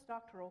a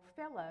postdoctoral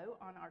fellow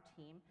on our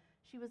team,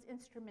 she was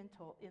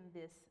instrumental in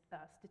this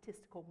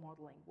statistical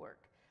modeling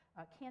work.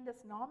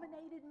 Candace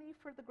nominated me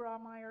for the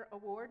Grawemeyer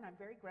Award, and I'm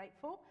very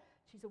grateful.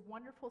 She's a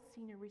wonderful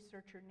senior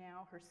researcher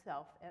now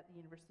herself at the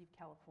University of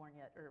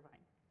California at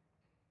Irvine.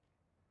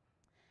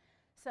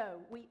 So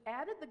we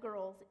added the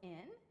girls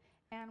in,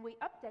 and we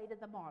updated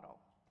the model.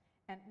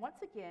 And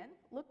once again,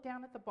 look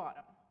down at the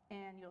bottom,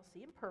 and you'll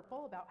see in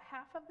purple about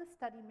half of the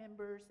study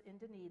members in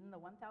Dunedin, the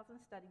 1,000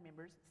 study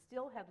members,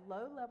 still had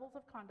low levels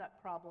of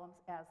conduct problems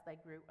as they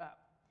grew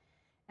up.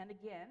 And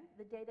again,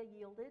 the data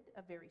yielded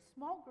a very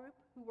small group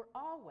who were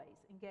always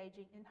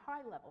engaging in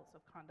high levels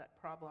of conduct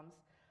problems,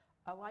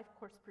 a life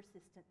course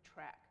persistent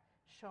track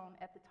shown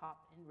at the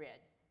top in red.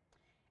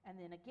 And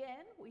then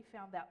again, we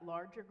found that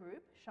larger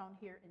group, shown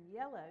here in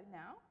yellow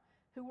now,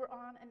 who were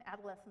on an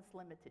adolescence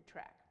limited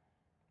track.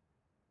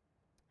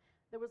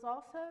 There was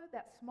also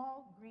that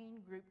small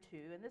green group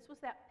 2, and this was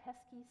that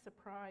pesky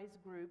surprise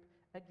group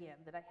again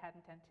that I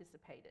hadn't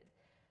anticipated.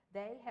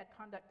 They had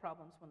conduct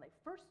problems when they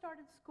first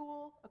started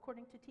school,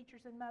 according to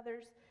teachers and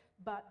mothers,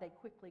 but they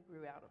quickly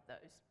grew out of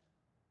those.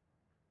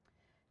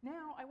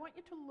 Now, I want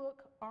you to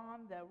look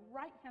on the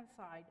right-hand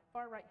side,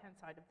 far right-hand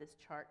side of this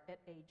chart at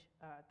age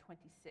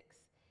 26.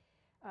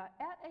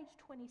 At age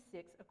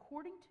 26,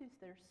 according to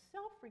their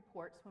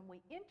self-reports when we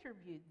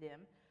interviewed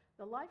them,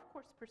 the life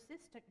course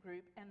persistent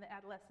group and the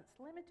adolescence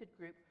limited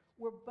group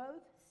were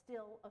both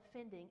still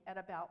offending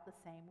at about the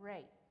same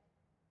rate.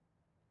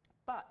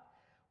 But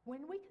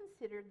When we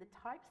considered the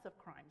types of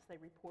crimes they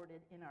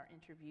reported in our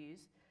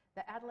interviews,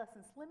 the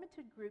adolescents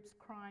limited group's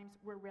crimes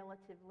were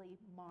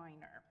relatively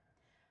minor.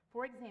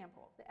 For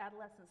example, the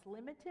adolescents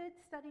limited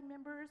study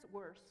members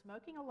were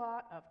smoking a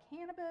lot of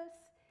cannabis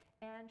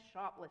and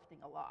shoplifting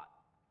a lot.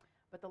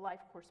 But the life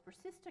course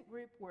persistent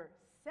group were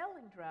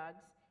selling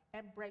drugs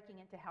and breaking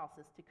into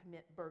houses to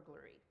commit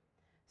burglary.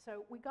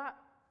 So we got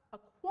a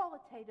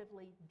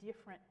qualitatively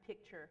different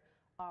picture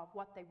of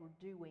what they were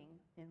doing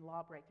in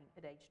lawbreaking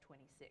at age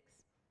 26.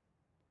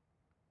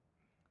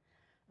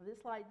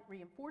 This slide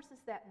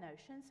reinforces that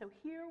notion. So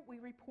here we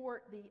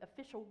report the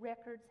official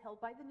records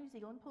held by the New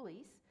Zealand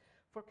police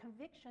for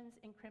convictions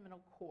in criminal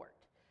court.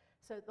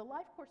 So the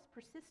life course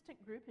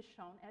persistent group is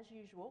shown as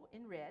usual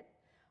in red.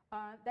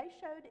 They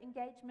showed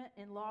engagement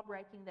in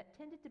lawbreaking that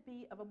tended to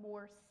be of a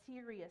more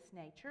serious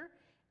nature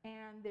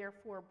and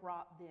therefore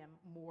brought them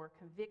more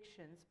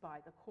convictions by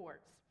the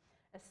courts,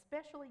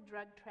 especially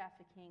drug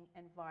trafficking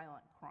and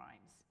violent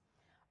crimes.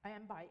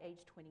 And by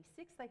age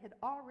 26, they had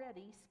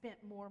already spent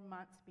more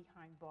months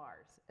behind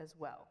bars as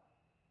well.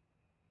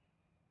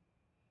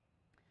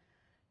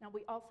 Now,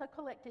 we also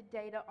collected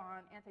data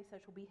on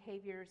antisocial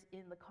behaviors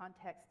in the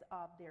context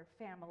of their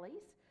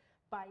families.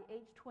 By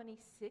age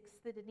 26,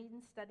 the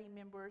Dunedin study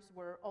members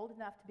were old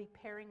enough to be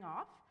pairing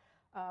off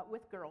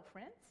with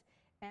girlfriends,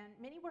 and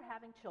many were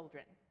having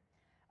children.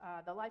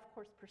 The life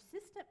course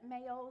persistent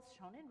males,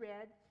 shown in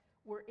red,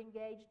 were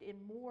engaged in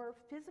more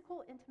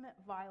physical, intimate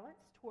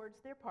violence towards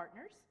their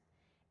partners,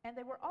 and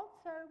they were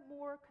also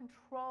more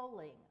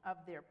controlling of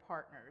their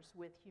partners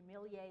with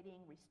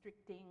humiliating,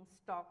 restricting,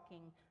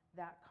 stalking,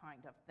 that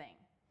kind of thing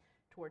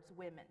towards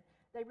women.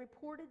 They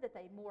reported that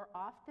they more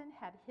often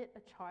had hit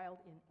a child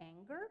in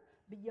anger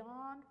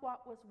beyond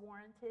what was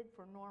warranted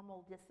for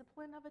normal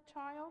discipline of a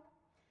child,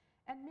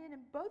 and men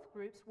in both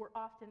groups were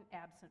often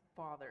absent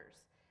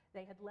fathers.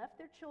 They had left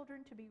their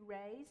children to be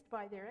raised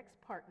by their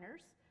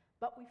ex-partners,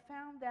 but we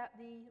found that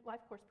the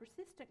life course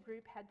persistent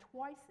group had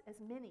twice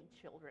as many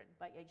children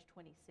by age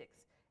 26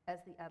 as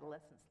the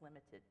adolescence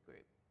limited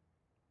group.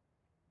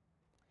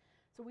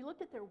 So we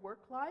looked at their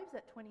work lives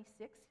at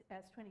 26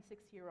 as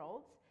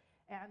 26-year-olds,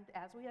 and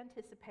as we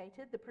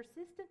anticipated, the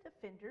persistent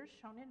offenders,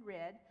 shown in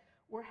red,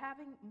 were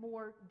having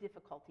more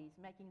difficulties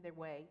making their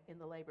way in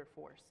the labor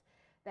force.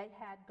 They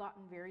had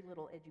gotten very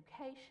little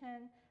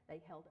education,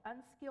 they held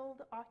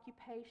unskilled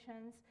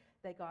occupations,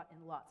 they got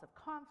in lots of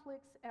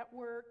conflicts at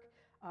work,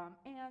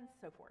 and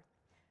so forth.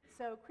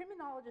 So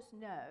criminologists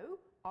know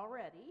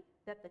already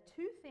that the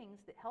two things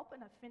that help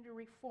an offender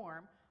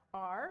reform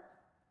are,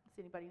 does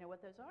anybody know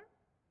what those are?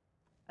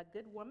 A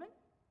good woman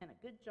and a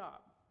good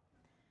job.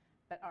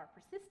 But our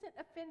persistent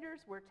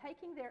offenders were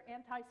taking their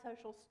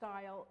antisocial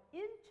style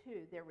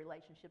into their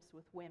relationships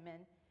with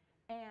women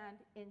and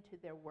into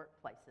their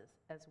workplaces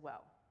as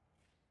well.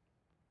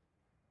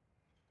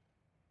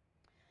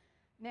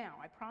 Now,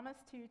 I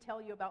promised to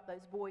tell you about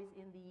those boys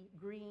in the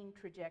green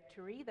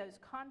trajectory, those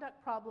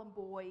conduct problem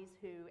boys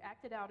who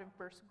acted out in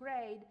first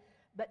grade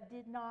but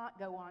did not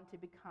go on to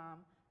become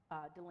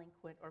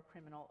delinquent or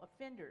criminal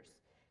offenders.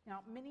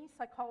 Now, many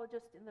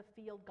psychologists in the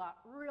field got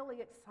really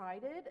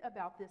excited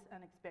about this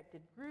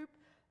unexpected group.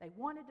 They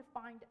wanted to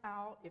find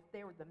out if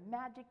they were the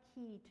magic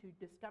key to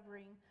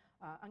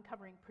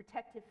uncovering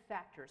protective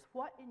factors.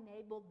 What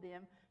enabled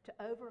them to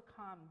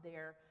overcome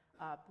their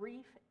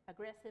brief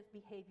aggressive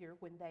behavior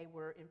when they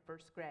were in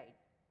first grade?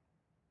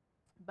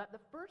 But the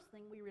first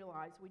thing we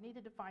realized we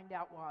needed to find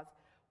out was,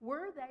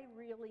 were they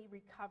really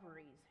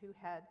recoveries who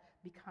had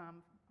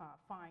become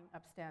fine,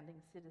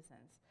 upstanding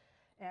citizens?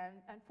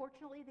 And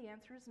unfortunately, the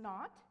answer is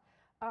not.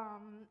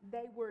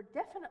 They were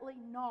definitely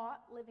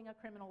not living a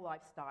criminal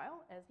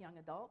lifestyle as young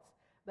adults,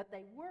 but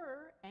they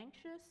were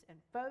anxious and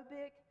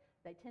phobic.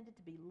 They tended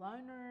to be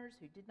loners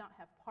who did not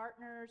have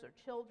partners or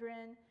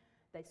children.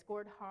 They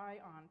scored high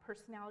on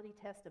personality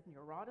tests of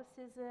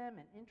neuroticism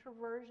and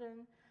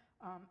introversion,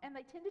 and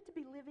they tended to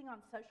be living on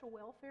social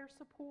welfare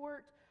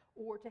support,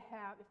 or to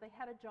have, if they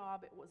had a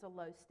job, it was a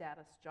low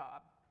status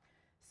job.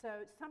 So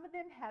some of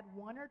them had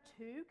one or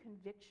two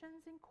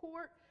convictions in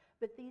court,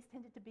 but these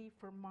tended to be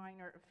for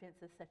minor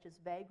offenses such as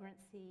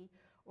vagrancy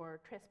or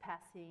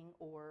trespassing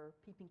or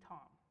peeping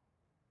Tom.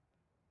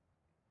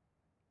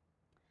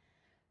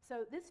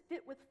 So this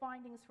fit with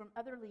findings from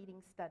other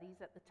leading studies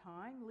at the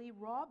time. Lee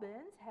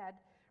Robbins had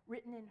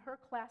written in her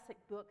classic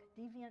book,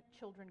 Deviant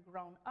Children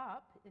Grown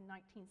Up, in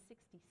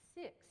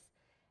 1966,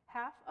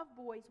 half of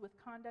boys with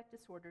conduct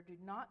disorder do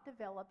not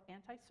develop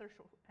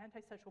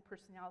antisocial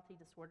personality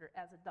disorder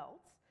as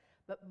adults,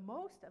 but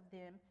most of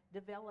them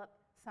develop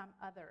some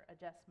other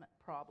adjustment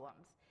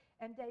problems.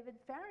 And David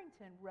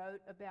Farrington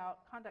wrote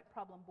about conduct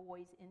problem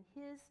boys in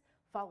his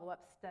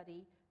follow-up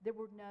study. There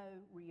were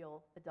no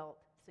real adult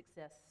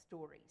success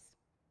stories.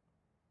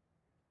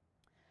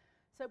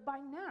 So by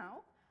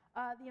now,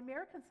 the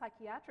American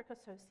Psychiatric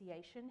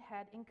Association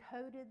had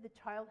encoded the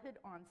childhood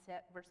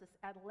onset versus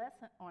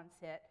adolescent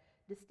onset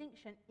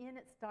distinction in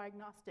its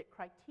diagnostic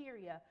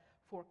criteria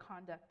for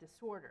conduct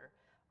disorder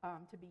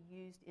to be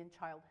used in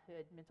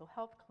childhood mental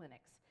health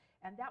clinics.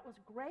 And that was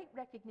great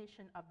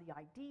recognition of the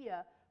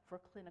idea for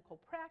clinical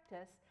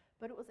practice,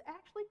 but it was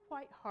actually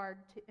quite hard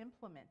to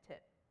implement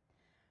it.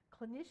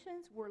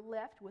 Clinicians were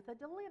left with a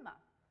dilemma.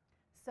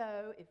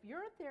 So if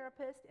you're a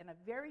therapist and a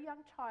very young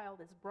child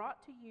is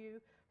brought to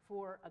you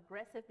for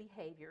aggressive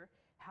behavior,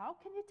 how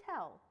can you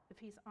tell if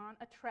he's on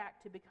a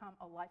track to become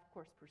a life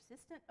course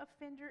persistent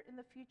offender in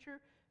the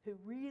future who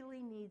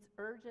really needs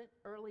urgent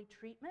early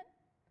treatment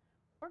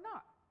or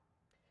not?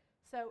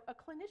 So a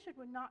clinician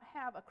would not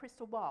have a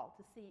crystal ball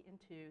to see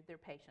into their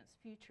patient's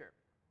future.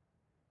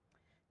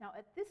 Now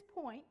at this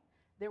point,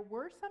 there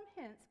were some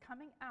hints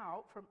coming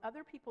out from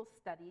other people's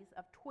studies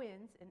of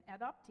twins and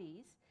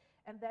adoptees,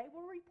 and they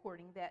were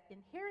reporting that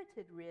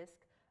inherited risk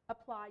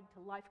applied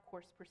to life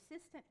course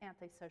persistent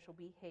antisocial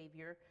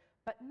behavior,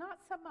 but not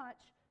so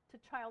much to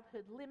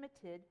childhood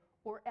limited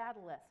or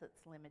adolescence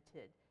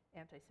limited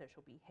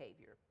antisocial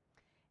behavior.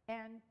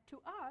 And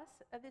to us,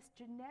 this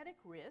genetic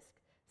risk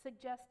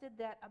suggested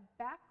that a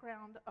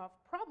background of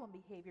problem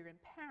behavior in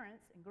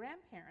parents and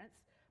grandparents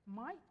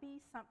might be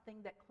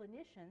something that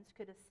clinicians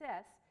could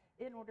assess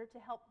in order to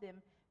help them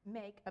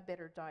make a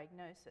better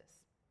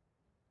diagnosis.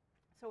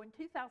 So in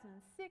 2006,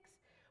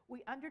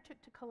 we undertook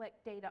to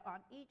collect data on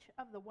each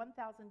of the 1,000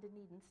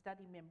 Dunedin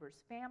study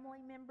members' family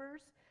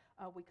members.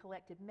 We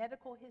collected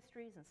medical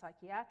histories and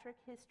psychiatric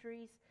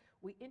histories.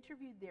 We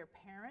interviewed their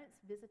parents,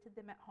 visited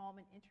them at home,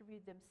 and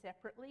interviewed them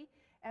separately.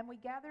 And we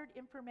gathered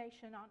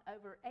information on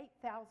over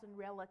 8,000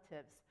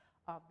 relatives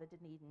of the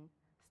Dunedin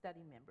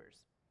study members.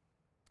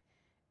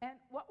 And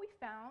what we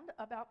found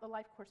about the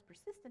life course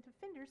persistent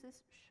offenders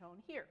is shown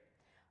here.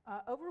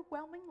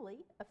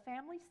 Overwhelmingly, a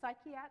family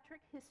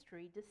psychiatric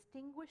history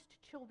distinguished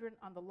children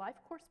on the life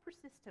course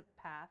persistent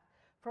path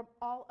from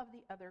all of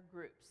the other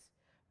groups.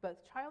 Both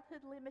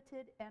childhood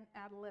limited and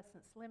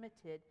adolescence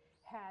limited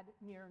had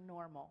near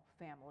normal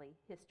family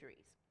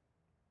histories.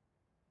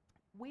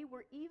 We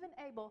were even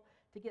able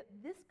to get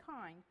this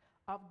kind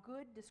of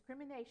good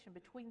discrimination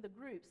between the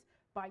groups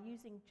by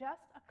using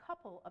just a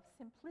couple of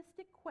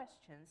simplistic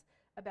questions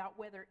about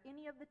whether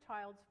any of the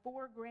child's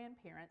 4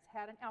 grandparents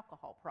had an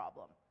alcohol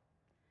problem.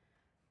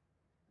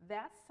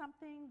 That's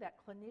something that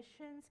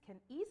clinicians can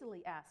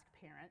easily ask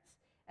parents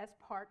as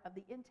part of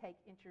the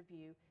intake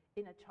interview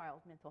in a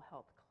child mental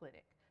health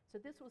clinic. So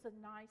this was a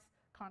nice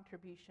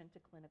contribution to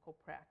clinical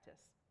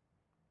practice.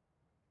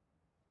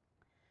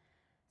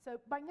 So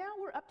by now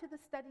we're up to the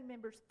study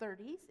members'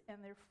 30s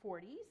and their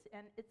 40s,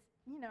 and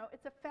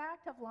it's a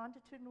fact of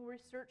longitudinal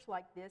research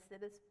like this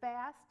that as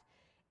fast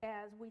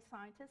as we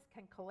scientists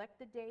can collect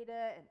the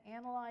data and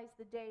analyze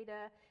the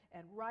data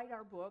and write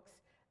our books,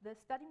 the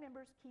study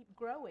members keep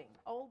growing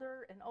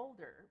older and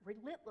older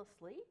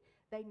relentlessly.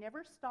 They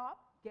never stop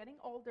getting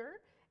older,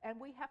 and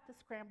we have to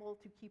scramble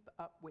to keep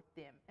up with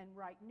them and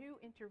write new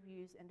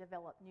interviews and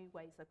develop new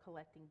ways of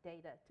collecting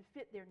data to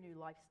fit their new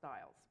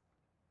lifestyles.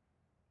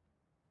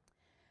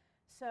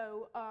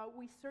 So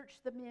we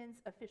searched the men's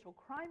official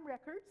crime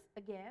records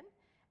again,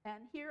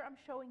 and here I'm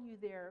showing you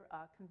their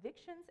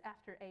convictions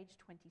after age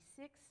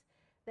 26.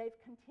 They've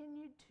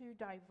continued to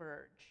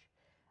diverge.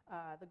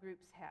 The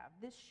groups have.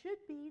 This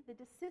should be the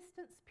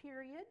desistance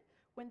period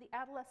when the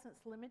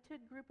adolescence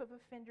limited group of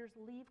offenders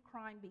leave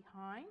crime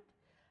behind,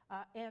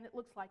 and it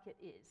looks like it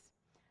is.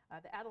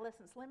 The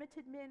adolescence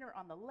limited men are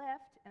on the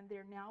left, and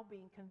they're now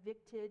being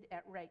convicted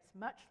at rates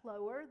much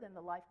lower than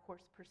the life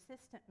course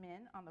persistent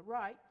men on the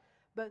right,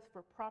 both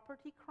for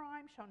property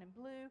crime, shown in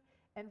blue,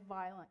 and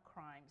violent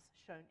crimes,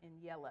 shown in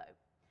yellow.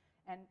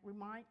 And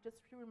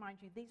just to remind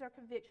you, these are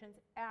convictions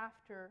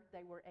after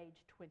they were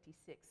age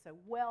 26, so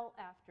well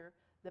after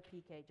the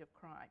peak age of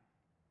crime.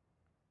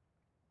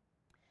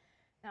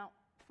 Now,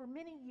 for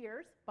many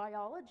years,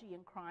 biology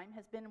in crime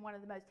has been one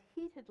of the most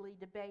heatedly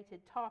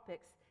debated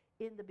topics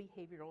in the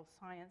behavioral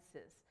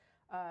sciences.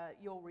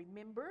 You'll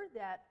remember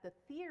that the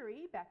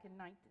theory back in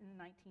the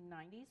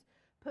 1990s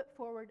put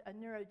forward a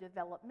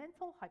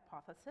neurodevelopmental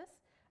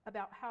hypothesis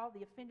about how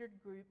the offender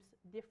groups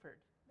differed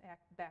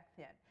back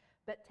then.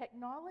 But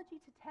technology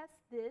to test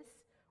this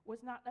was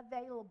not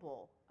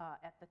available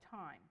at the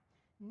time.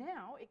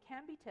 Now it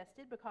can be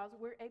tested because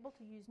we're able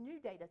to use new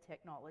data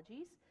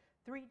technologies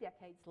 3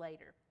 decades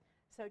later.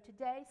 So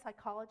today,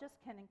 psychologists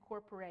can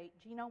incorporate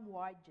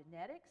genome-wide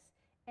genetics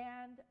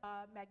and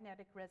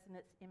magnetic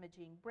resonance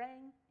imaging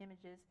brain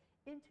images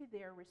into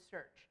their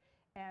research.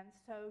 And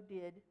so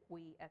did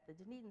we at the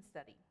Dunedin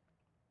study.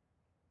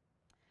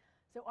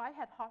 So I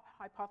had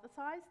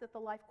hypothesized that the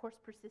life course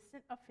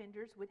persistent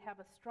offenders would have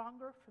a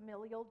stronger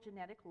familial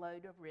genetic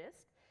load of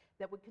risk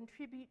that would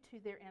contribute to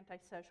their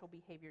antisocial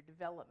behavior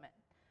development.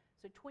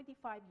 So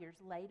 25 years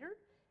later,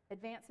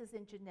 advances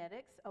in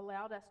genetics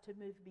allowed us to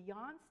move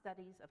beyond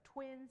studies of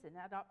twins and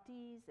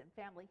adoptees and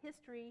family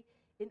history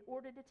in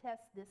order to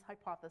test this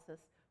hypothesis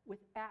with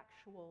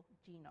actual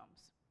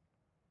genomes.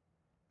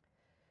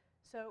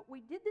 So we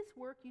did this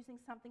work using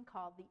something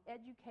called the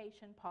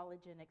Education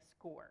Polygenic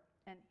Score.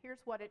 And here's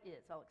what it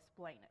is. I'll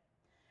explain it.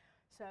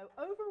 So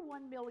over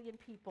 1 million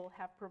people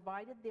have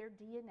provided their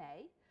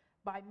DNA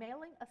by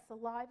mailing a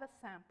saliva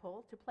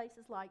sample to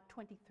places like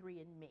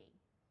 23andMe.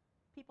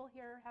 People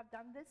here have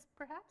done this,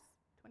 perhaps?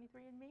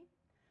 23andMe?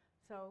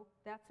 So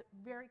that's a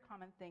very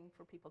common thing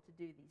for people to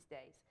do these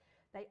days.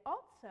 They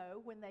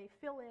also, when they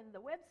fill in the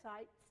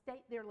website,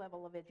 state their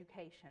level of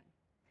education.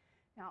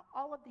 Now,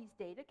 all of these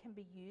data can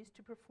be used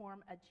to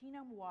perform a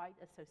genome-wide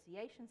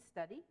association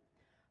study.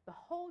 The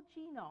whole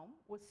genome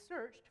was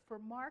searched for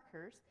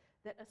markers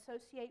that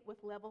associate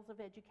with levels of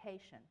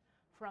education,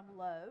 from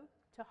low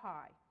to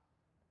high.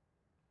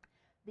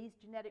 These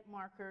genetic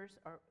markers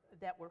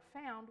that were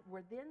found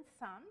were then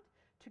summed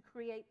to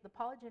create the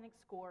polygenic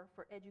score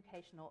for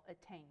educational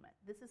attainment.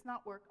 This is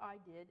not work I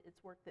did,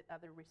 it's work that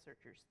other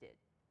researchers did.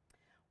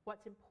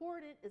 What's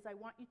important is I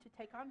want you to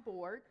take on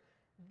board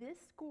this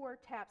score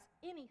taps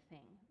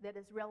anything that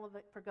is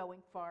relevant for going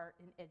far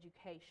in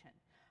education.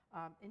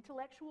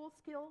 Intellectual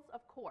skills,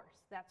 of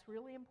course, that's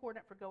really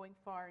important for going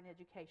far in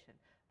education,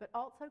 but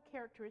also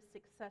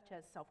characteristics such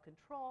as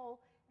self-control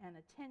and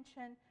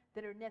attention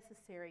that are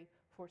necessary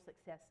for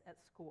success at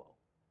school.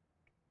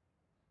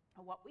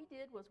 And what we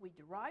did was we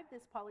derived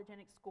this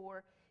polygenic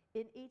score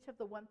in each of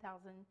the 1,000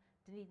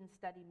 Dunedin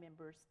study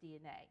members'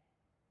 DNA.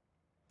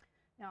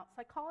 Now,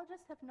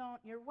 psychologists have known,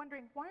 you're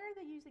wondering, why are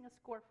they using a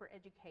score for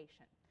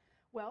education?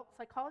 Well,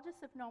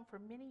 psychologists have known for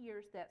many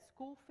years that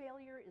school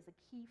failure is a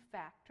key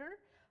factor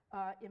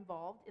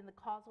involved in the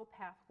causal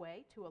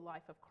pathway to a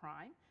life of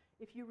crime.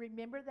 If you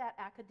remember that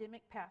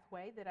academic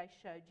pathway that I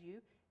showed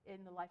you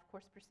in the life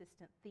course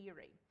persistent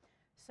theory.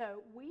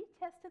 So we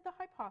tested the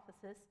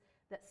hypothesis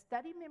that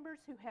study members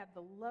who had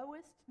the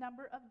lowest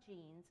number of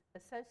genes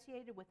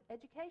associated with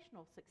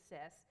educational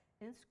success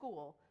in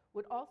school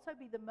would also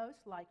be the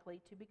most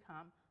likely to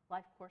become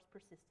life course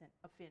persistent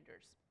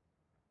offenders.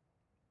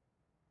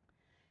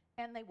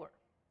 And they were.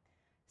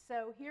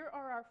 So here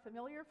are our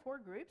familiar 4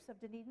 groups of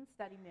Dunedin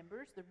study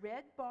members. The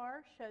red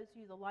bar shows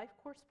you the life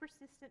course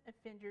persistent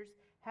offenders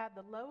had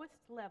the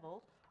lowest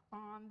level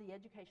on the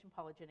education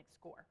polygenic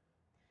score.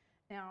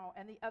 Now,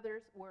 and the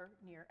others were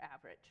near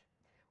average.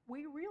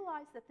 We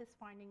realized that this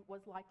finding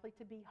was likely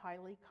to be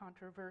highly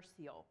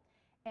controversial,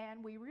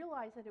 and we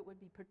realized that it would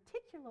be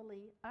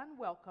particularly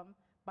unwelcome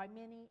by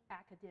many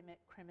academic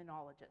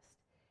criminologists.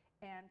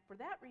 And for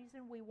that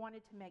reason, we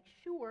wanted to make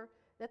sure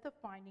that the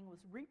finding was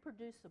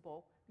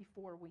reproducible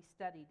before we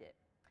studied it.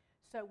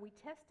 So we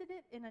tested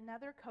it in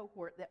another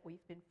cohort that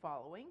we've been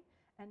following,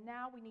 and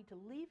now we need to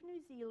leave New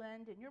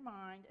Zealand in your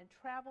mind and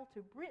travel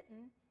to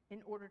Britain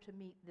in order to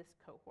meet this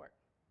cohort.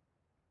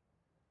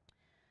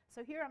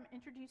 So here I'm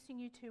introducing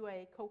you to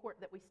a cohort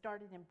that we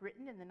started in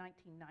Britain in the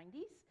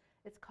 1990s.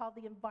 It's called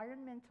the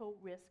Environmental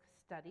Risk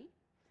Study.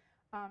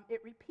 It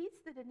repeats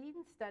the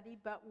Dunedin study,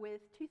 but with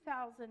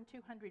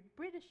 2,200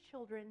 British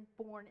children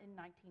born in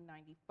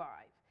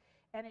 1995.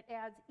 And it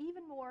adds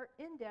even more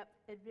in-depth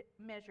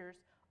measures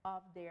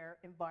of their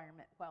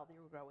environment while they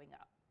were growing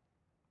up.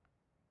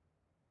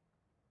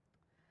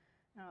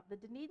 Now, the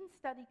Dunedin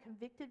study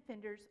convicted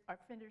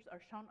offenders are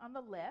shown on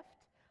the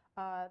left.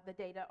 The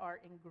data are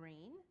in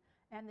green.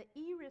 And the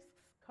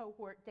e-risks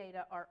cohort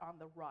data are on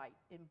the right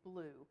in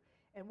blue.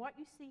 And what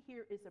you see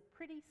here is a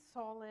pretty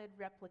solid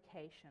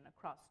replication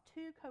across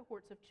 2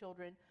 cohorts of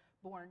children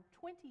born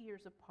 20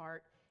 years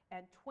apart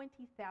and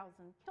 20,000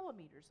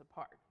 kilometers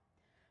apart.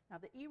 Now,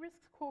 the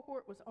e-risks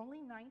cohort was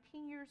only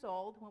 19 years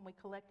old when we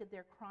collected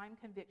their crime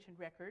conviction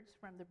records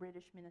from the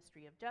British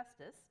Ministry of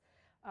Justice.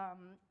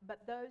 But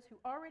those who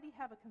already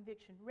have a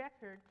conviction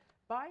record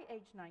by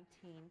age 19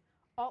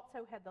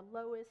 also had the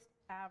lowest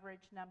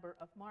average number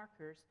of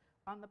markers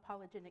on the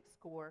polygenic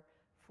score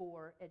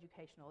for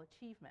educational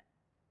achievement.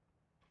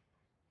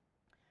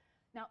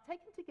 Now,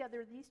 taken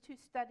together, these 2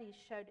 studies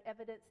showed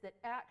evidence that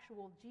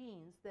actual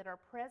genes that are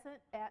present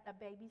at a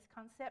baby's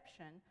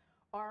conception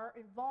are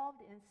involved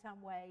in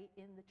some way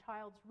in the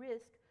child's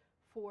risk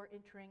for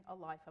entering a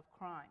life of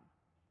crime.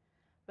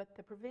 But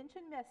the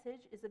prevention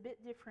message is a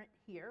bit different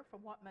here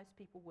from what most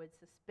people would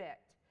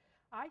suspect.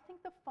 I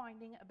think the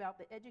finding about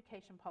the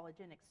education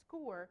polygenic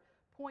score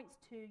points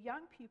to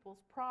young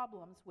people's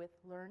problems with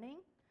learning,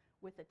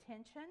 with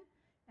attention,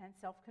 and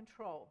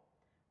self-control.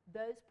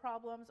 Those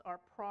problems are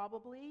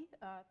probably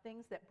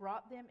things that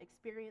brought them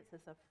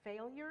experiences of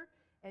failure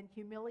and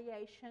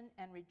humiliation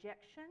and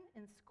rejection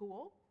in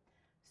school.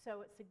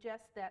 So it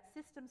suggests that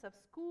systems of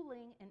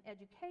schooling and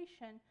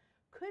education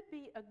could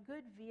be a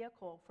good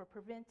vehicle for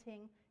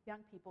preventing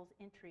young people's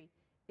entry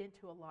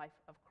into a life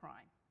of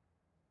crime.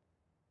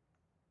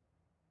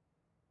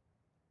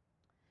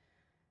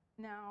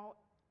 Now,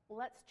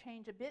 let's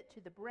change a bit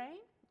to the brain.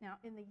 Now,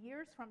 in the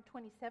years from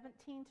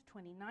 2017 to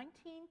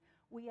 2019,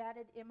 we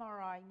added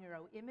MRI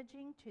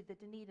neuroimaging to the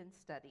Dunedin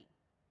study.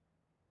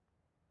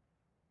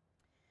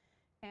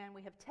 And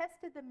we have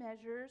tested the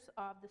measures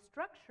of the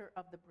structure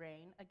of the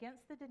brain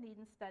against the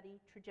Dunedin study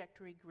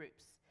trajectory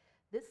groups.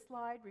 This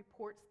slide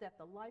reports that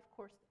the life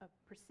course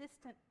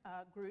persistent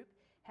group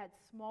had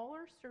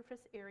smaller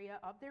surface area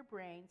of their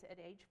brains at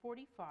age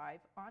 45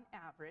 on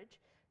average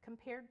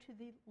compared to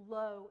the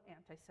low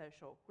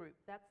antisocial group.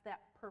 That's that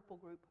purple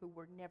group who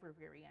were never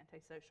very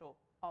antisocial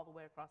all the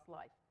way across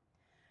life.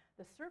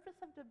 The surface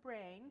of the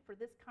brain for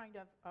this kind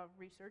of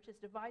research is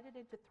divided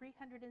into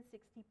 360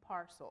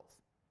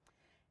 parcels.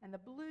 And the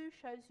blue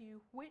shows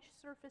you which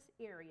surface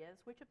areas,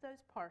 which of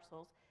those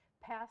parcels,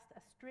 passed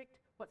a strict,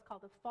 what's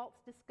called a false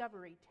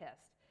discovery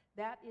test.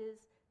 That is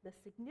the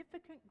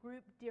significant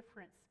group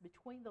difference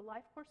between the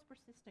life course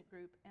persistent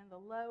group and the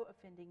low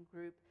offending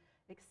group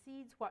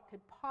exceeds what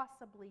could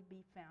possibly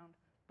be found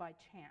by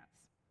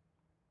chance.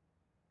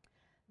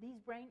 These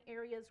brain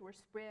areas were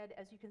spread,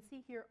 as you can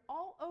see here,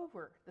 all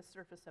over the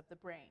surface of the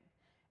brain.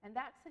 And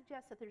that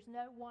suggests that there's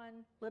no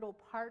one little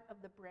part of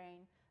the brain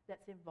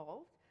that's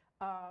involved,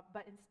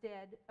 but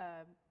instead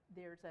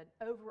there's an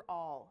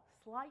overall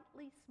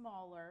slightly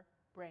smaller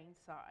brain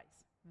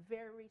size,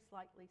 very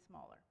slightly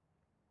smaller.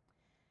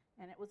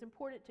 And it was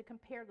important to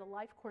compare the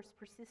life course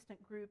persistent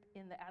group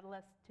to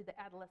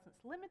the adolescence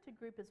limited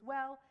group as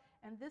well.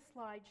 And this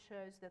slide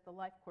shows that the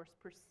life course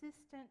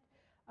persistent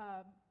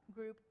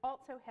group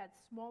also had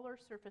smaller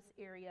surface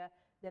area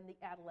than the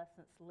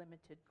adolescence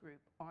limited group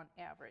on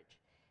average.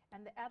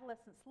 And the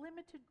adolescence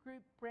limited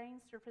group brain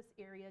surface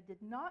area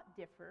did not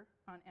differ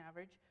on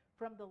average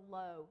from the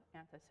low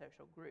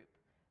antisocial group.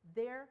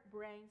 Their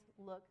brains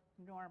look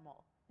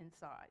normal in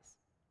size.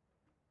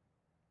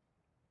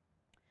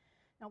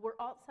 Now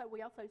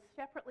we also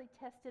separately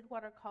tested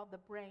what are called the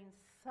brain's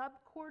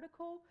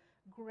subcortical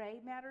gray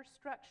matter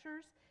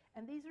structures,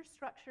 and these are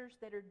structures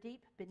that are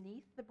deep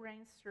beneath the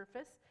brain's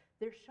surface.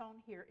 They're shown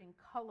here in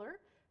color.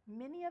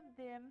 Many of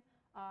them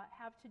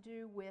have to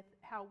do with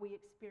how we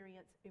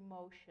experience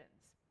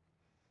emotions.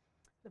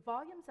 The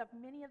volumes of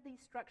many of these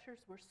structures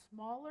were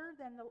smaller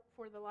than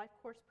for the life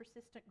course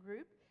persistent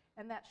group,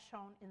 and that's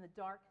shown in the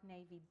dark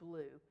navy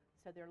blue.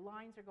 So their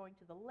lines are going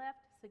to the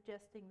left,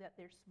 suggesting that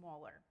they're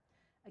smaller.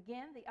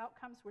 Again, the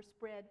outcomes were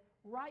spread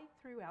right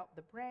throughout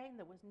the brain.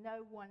 There was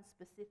no one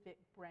specific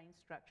brain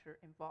structure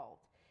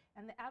involved.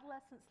 And the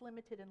adolescence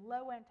limited and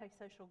low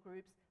antisocial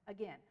groups,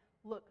 again,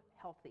 look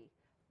healthy.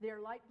 They're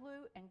light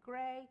blue and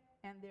gray,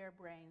 and their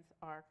brains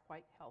are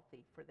quite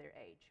healthy for their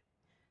age.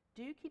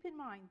 Do keep in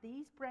mind,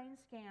 these brain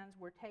scans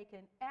were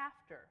taken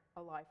after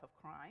a life of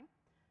crime,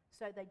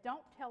 so they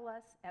don't tell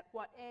us at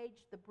what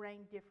age the brain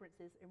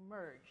differences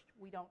emerged.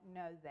 We don't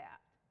know that.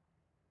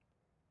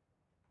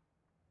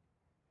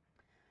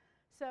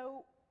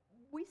 So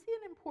we see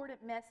an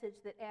important message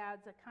that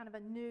adds a kind of a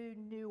new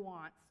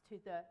nuance to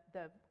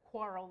the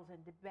quarrels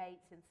and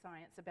debates in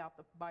science about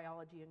the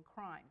biology and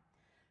crime.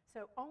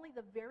 So only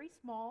the very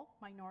small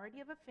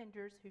minority of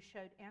offenders who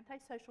showed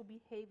antisocial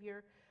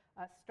behavior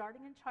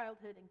starting in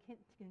childhood and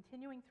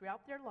continuing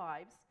throughout their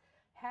lives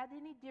had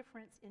any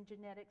difference in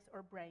genetics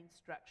or brain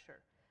structure.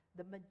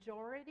 The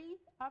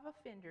majority of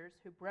offenders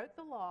who broke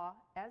the law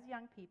as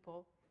young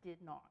people did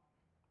not.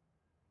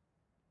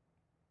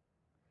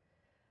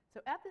 So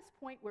at this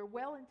point, we're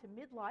well into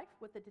midlife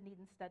with the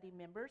Dunedin study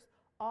members.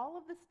 All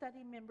of the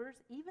study members,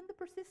 even the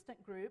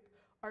persistent group,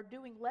 are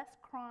doing less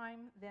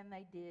crime than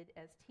they did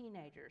as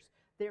teenagers.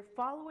 They're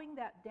following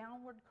that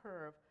downward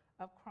curve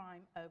of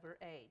crime over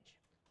age.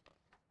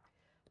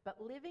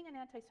 But living an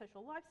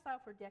antisocial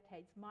lifestyle for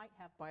decades might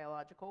have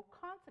biological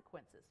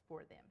consequences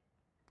for them.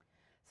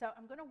 So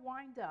I'm going to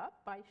wind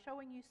up by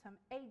showing you some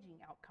aging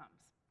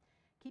outcomes.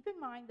 Keep in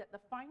mind that the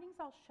findings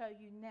I'll show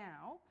you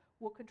now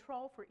will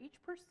control for each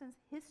person's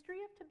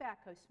history of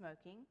tobacco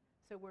smoking,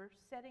 so we're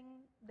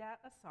setting that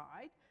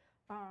aside,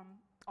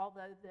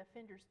 although the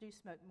offenders do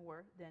smoke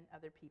more than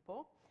other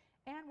people.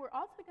 And we're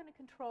also going to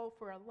control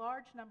for a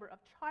large number of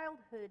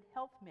childhood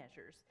health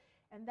measures,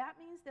 and that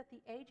means that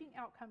the aging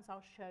outcomes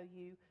I'll show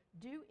you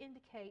do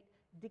indicate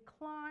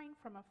decline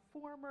from a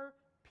former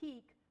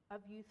peak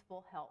of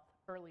youthful health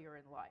earlier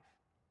in life.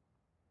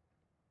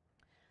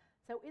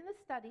 So in the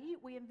study,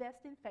 we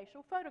invest in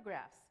facial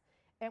photographs.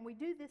 And we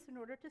do this in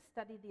order to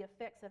study the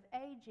effects of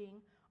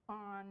aging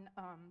on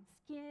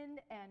skin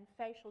and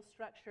facial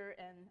structure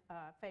and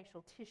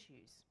facial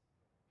tissues.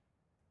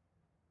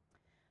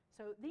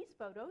 So these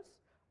photos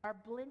are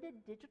blended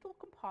digital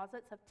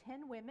composites of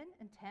 10 women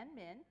and 10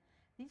 men.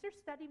 These are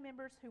study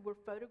members who were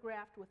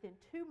photographed within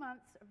 2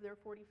 months of their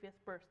 45th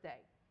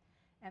birthday.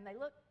 And they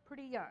look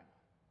pretty young.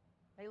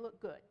 They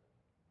look good.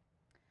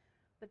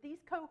 But these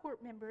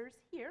cohort members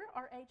here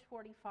are age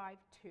 45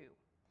 too.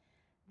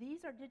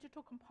 These are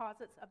digital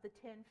composites of the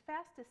 10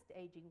 fastest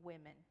aging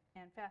women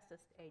and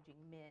fastest aging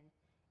men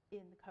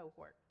in the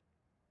cohort.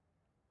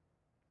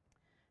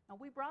 Now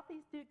we brought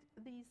these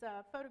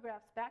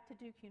photographs back to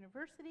Duke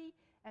University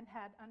and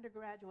had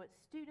undergraduate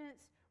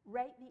students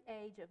rate the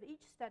age of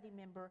each study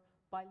member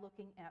by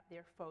looking at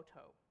their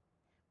photo.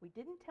 We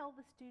didn't tell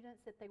the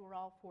students that they were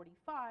all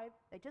 45,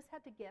 they just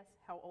had to guess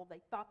how old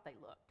they thought they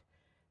looked.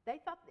 They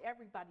thought that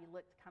everybody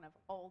looked kind of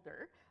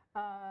older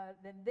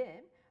than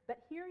them, but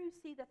here you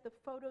see that the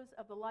photos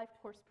of the life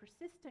course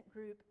persistent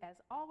group, as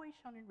always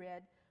shown in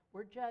red,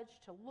 were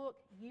judged to look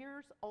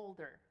years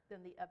older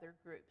than the other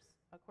groups,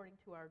 according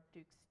to our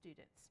Duke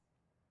students.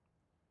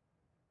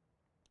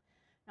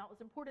 Now it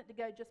was important to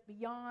go just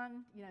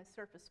beyond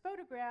surface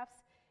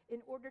photographs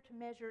in order to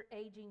measure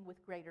aging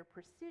with greater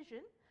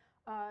precision.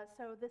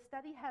 So the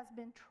study has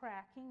been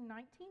tracking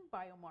 19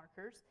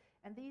 biomarkers,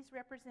 and these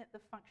represent the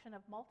function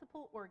of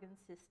multiple organ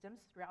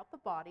systems throughout the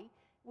body.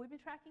 We've been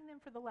tracking them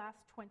for the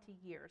last 20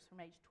 years, from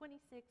age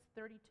 26,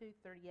 32,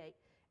 38,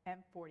 and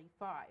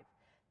 45.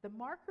 The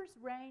markers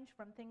range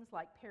from things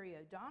like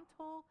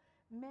periodontal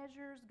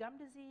measures, gum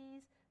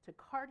disease, to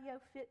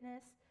cardio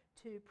fitness,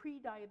 to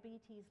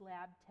pre-diabetes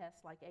lab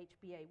tests like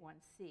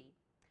HbA1c.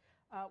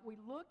 We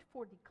looked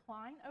for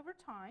decline over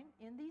time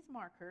in these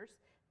markers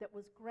that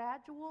was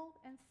gradual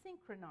and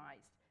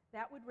synchronized.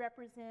 That would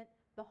represent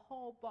the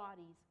whole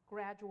body's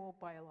gradual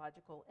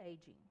biological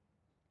aging.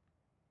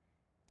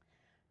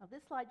 Now,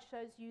 this slide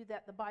shows you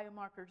that the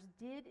biomarkers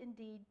did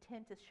indeed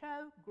tend to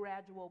show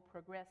gradual,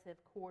 progressive,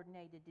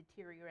 coordinated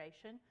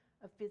deterioration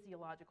of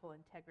physiological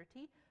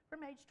integrity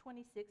from age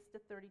 26 to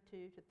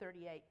 32 to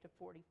 38 to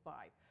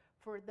 45.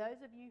 For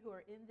those of you who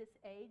are in this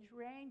age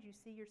range, you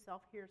see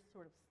yourself here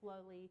sort of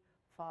slowly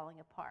falling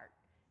apart.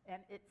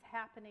 And it's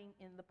happening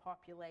in the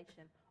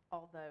population,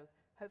 although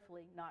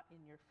hopefully not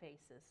in your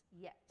faces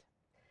yet.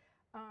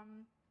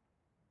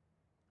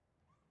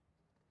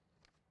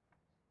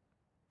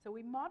 So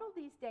we modeled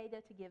these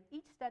data to give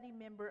each study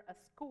member a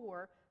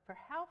score for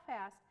how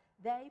fast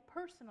they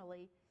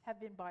personally have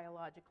been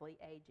biologically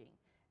aging.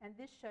 And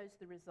this shows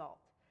the result.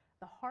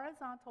 The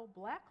horizontal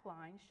black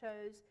line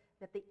shows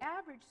that the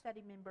average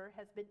study member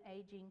has been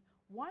aging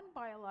 1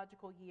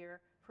 biological year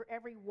for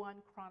every 1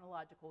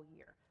 chronological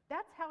year.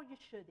 That's how you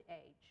should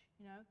age.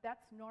 You know,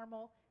 that's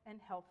normal and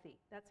healthy.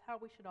 That's how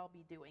we should all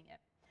be doing it.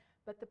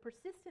 But the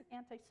persistent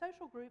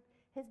antisocial group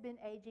has been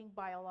aging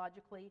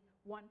biologically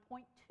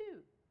 1.2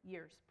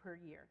 years per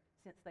year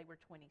since they were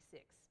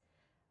 26.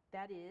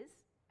 That is,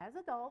 as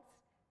adults,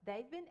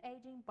 they've been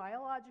aging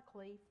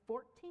biologically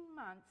 14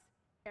 months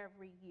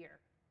every year.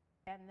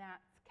 And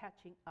that's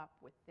catching up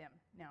with them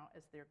now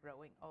as they're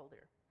growing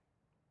older.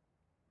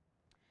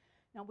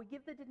 Now, we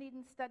give the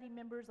Dunedin study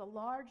members a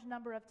large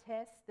number of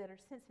tests that are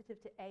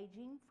sensitive to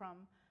aging from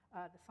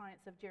the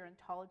science of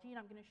gerontology, and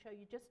I'm going to show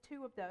you just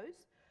 2 of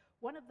those.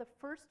 One of the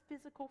first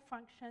physical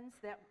functions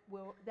that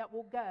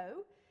will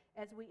go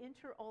as we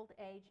enter old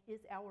age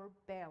is our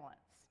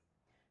balance.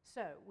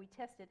 So we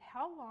tested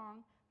how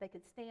long they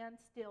could stand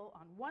still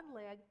on one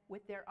leg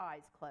with their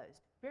eyes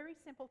closed. Very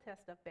simple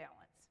test of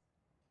balance.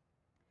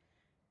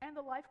 And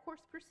the life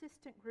course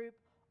persistent group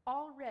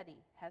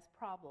already has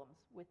problems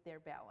with their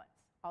balance,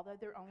 although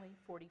they're only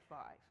 45.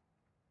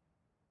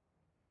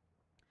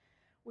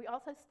 We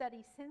also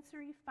study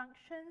sensory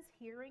functions,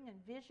 hearing and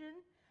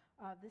vision.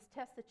 This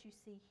test that you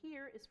see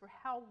here is for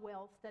how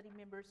well study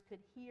members could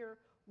hear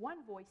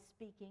one voice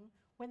speaking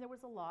when there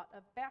was a lot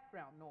of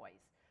background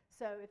noise.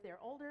 So if they're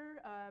older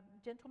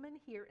gentlemen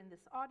here in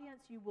this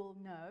audience, you will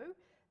know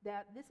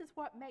that this is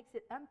what makes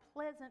it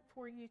unpleasant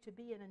for you to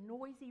be in a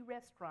noisy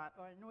restaurant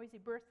or a noisy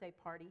birthday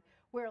party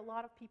where a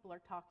lot of people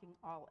are talking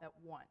all at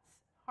once.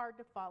 Hard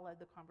to follow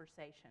the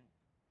conversation.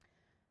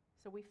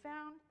 So we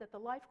found that the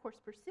life course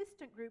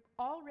persistent group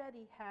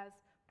already has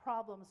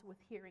problems with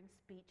hearing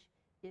speech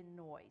in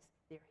noise.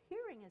 Their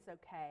hearing is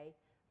okay,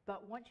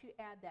 but once you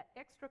add that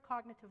extra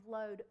cognitive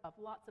load of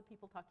lots of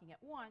people talking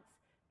at once,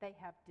 they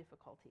have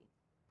difficulty.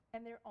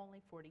 And they're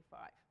only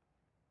 45.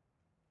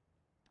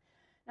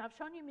 Now, I've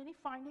shown you many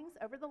findings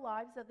over the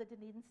lives of the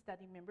Dunedin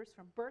study members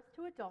from birth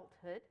to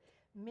adulthood.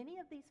 Many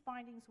of these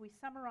findings we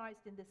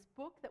summarized in this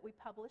book that we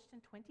published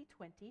in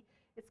 2020.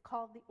 It's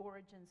called The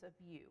Origins of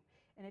You.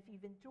 And if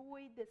you've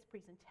enjoyed this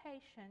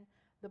presentation,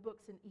 the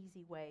book's an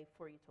easy way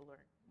for you to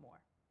learn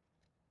more.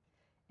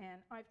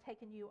 And I've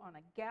taken you on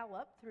a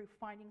gallop through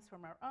findings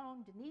from our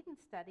own Dunedin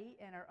study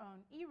and our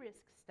own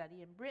e-risk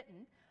study in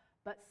Britain.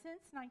 But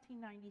since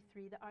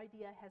 1993, the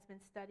idea has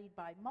been studied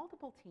by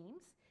multiple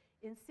teams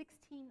in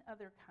 16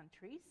 other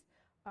countries.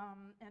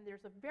 And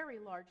there's a very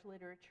large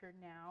literature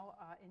now,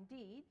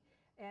 indeed.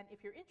 And if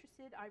you're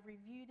interested, I've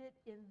reviewed it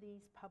in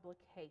these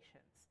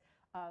publications.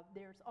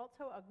 There's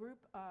also a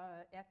group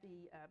at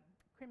the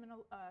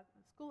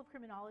School of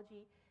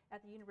Criminology at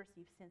the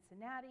University of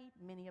Cincinnati,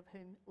 many of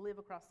whom live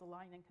across the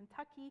line in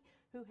Kentucky,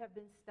 who have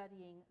been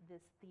studying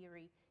this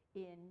theory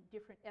in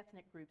different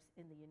ethnic groups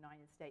in the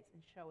United States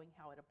and showing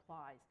how it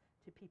applies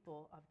to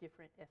people of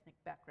different ethnic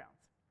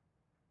backgrounds.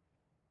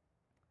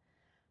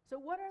 So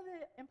what are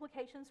the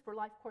implications for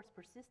life course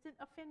persistent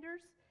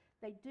offenders?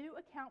 They do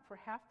account for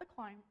half the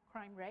crime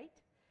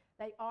rate.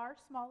 They are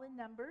small in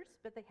numbers,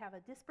 but they have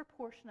a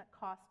disproportionate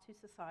cost to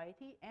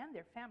society and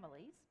their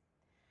families.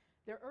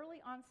 Their early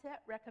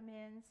onset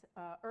recommends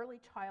early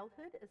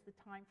childhood as the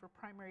time for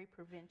primary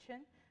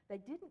prevention. They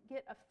didn't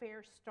get a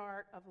fair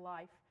start of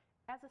life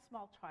as a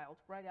small child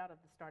right out of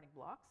the starting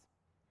blocks.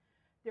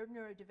 Their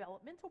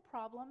neurodevelopmental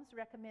problems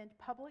recommend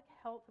public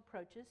health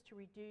approaches to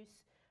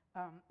reduce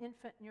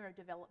infant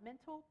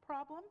neurodevelopmental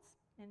problems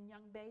in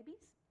young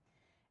babies.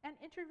 And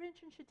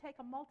intervention should take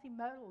a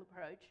multimodal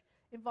approach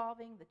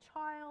involving the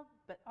child,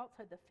 but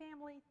also the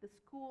family, the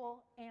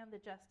school, and the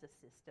justice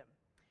system.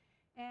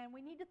 And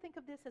we need to think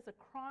of this as a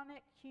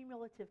chronic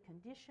cumulative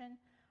condition,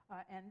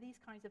 and these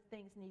kinds of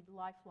things need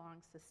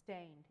lifelong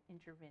sustained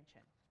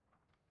intervention.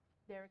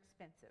 They're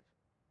expensive.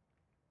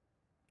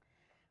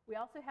 We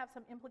also have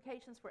some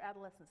implications for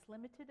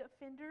adolescence-limited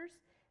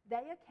offenders.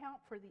 They account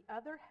for the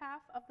other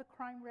half of the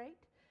crime rate,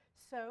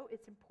 so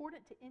it's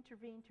important to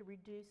intervene to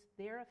reduce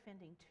their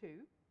offending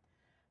too.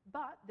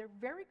 But they're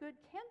very good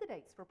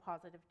candidates for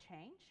positive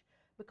change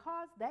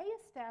because they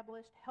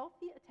established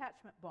healthy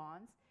attachment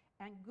bonds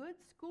and good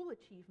school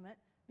achievement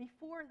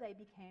before they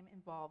became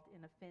involved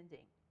in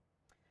offending.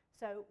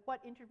 So what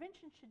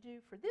intervention should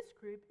do for this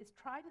group is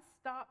try to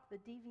stop the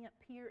deviant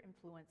peer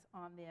influence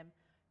on them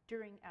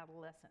during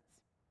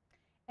adolescence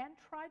and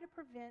try to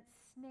prevent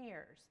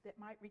snares that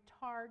might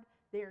retard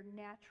their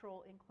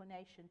natural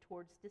inclination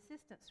towards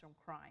desistance from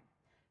crime.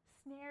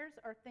 Snares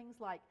are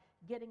things like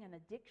getting an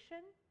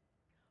addiction,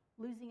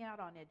 losing out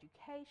on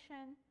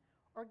education,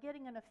 or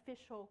getting an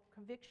official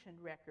conviction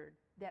record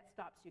that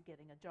stops you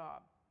getting a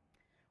job.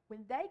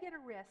 When they get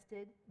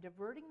arrested,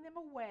 diverting them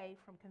away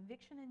from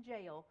conviction and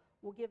jail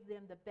will give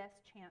them the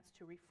best chance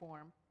to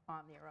reform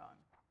on their own.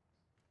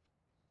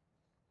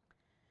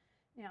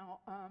 Now,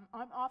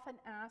 I'm often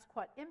asked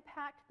what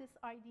impact this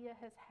idea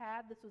has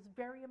had. This was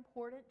very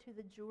important to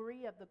the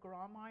jury of the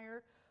Grawemeyer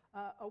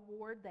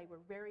Award. They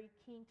were very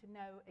keen to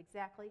know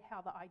exactly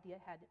how the idea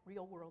had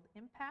real-world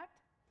impact.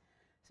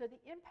 So the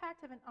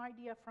impact of an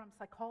idea from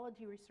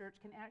psychology research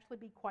can actually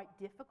be quite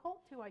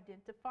difficult to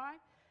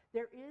identify.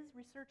 There is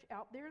research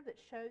out there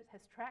that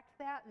has tracked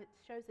that, and it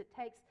shows it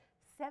takes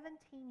 17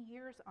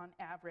 years on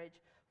average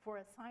for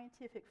a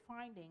scientific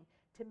finding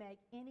to make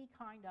any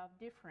kind of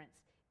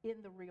difference in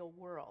the real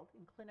world,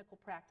 in clinical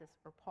practice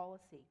or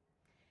policy.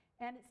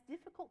 And it's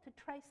difficult to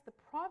trace the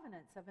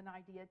provenance of an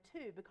idea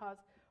too, because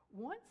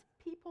once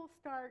people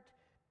start,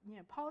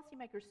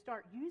 policymakers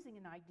start using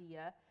an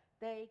idea,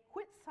 they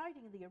quit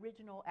citing the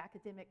original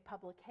academic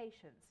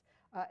publications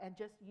and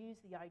just use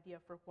the idea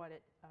for what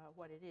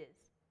it is.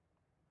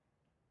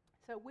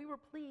 So we were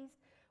pleased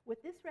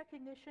with this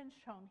recognition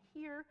shown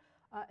here,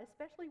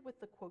 especially with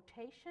the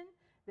quotation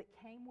that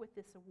came with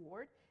this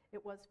award.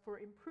 It was for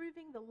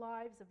improving the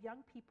lives of young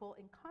people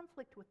in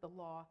conflict with the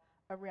law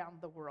around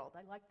the world.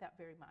 I like that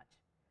very much.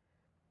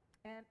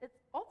 And it's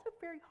also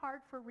very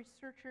hard for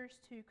researchers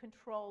to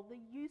control the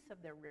use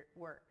of their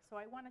work. So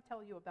I want to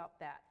tell you about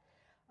that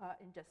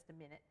in just a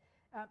minute.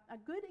 A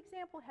good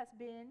example has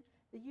been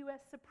the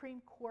US Supreme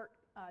Court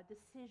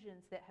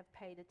decisions that have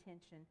paid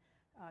attention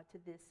to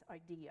this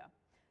idea.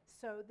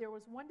 So there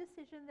was one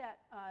decision that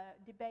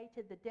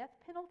debated the death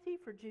penalty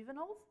for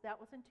juveniles. That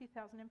was in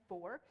 2004.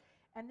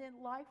 And then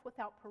life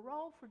without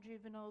parole for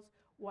juveniles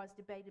was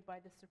debated by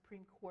the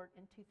Supreme Court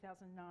in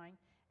 2009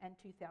 and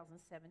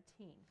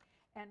 2017.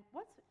 And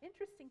what's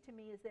interesting to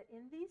me is that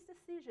in these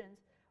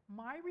decisions,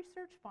 my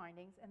research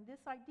findings and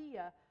this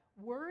idea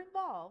were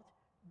involved,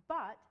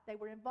 but they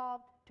were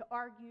involved to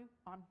argue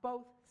on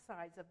both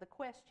sides of the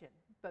question,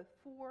 both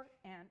for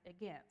and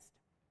against.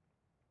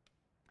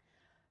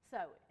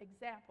 So,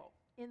 example,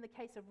 in the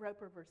case of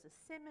Roper versus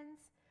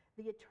Simmons,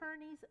 the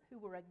attorneys who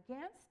were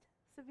against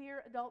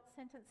severe adult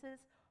sentences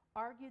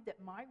argued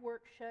that my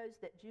work shows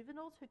that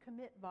juveniles who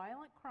commit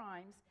violent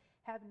crimes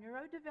have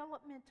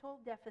neurodevelopmental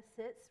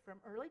deficits from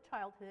early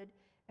childhood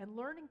and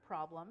learning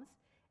problems,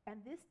 and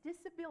this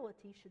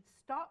disability should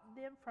stop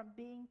them from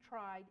being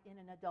tried in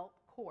an adult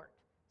court.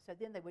 So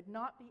then they would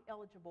not be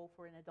eligible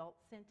for an adult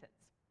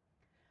sentence.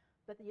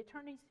 But the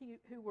attorneys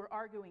who were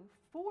arguing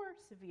for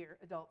severe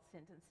adult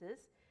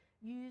sentences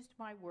used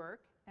my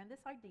work and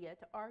this idea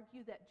to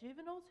argue that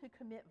juveniles who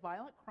commit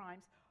violent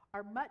crimes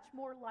are much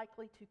more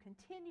likely to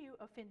continue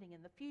offending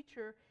in the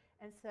future,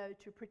 and so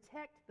to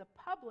protect the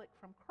public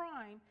from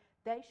crime,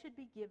 they should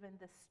be given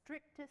the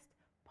strictest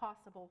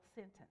possible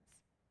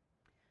sentence.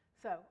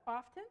 So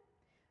often,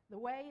 the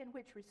way in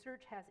which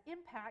research has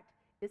impact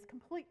is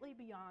completely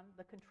beyond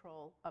the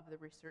control of the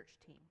research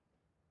team.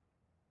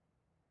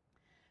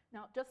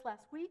 Now, just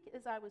last week,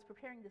 as I was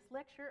preparing this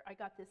lecture, I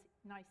got this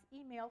nice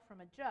email from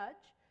a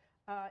judge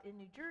in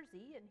New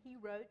Jersey, and he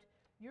wrote,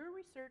 "Your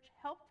research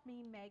helped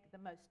me make the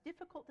most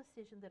difficult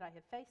decision that I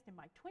have faced in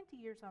my 20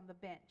 years on the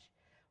bench,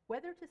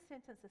 whether to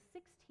sentence a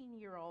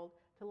 16-year-old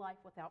to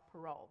life without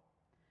parole.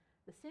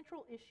 The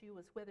central issue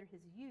was whether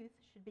his youth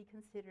should be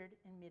considered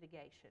in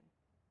mitigation."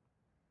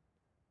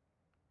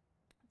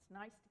 It's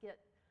nice to get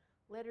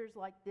letters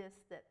like this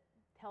that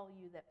tell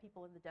you that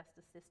people in the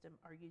justice system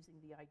are using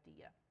the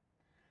idea.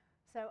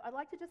 So I'd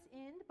like to just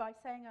end by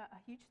saying a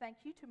huge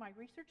thank you to my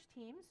research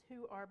teams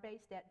who are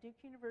based at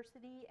Duke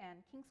University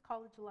and King's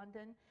College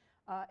London,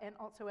 and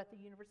also at the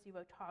University of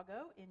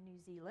Otago in New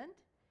Zealand,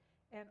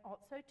 and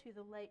also to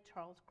the late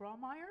Charles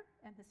Grawemeyer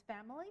and his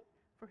family,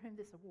 for whom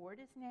this award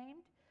is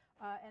named,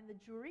 and the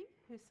jury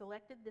who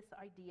selected this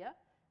idea,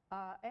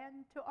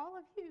 and to all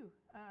of you,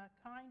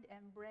 kind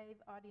and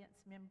brave audience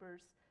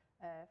members,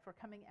 for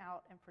coming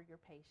out and for your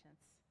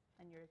patience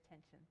and your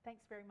attention.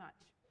 Thanks very much.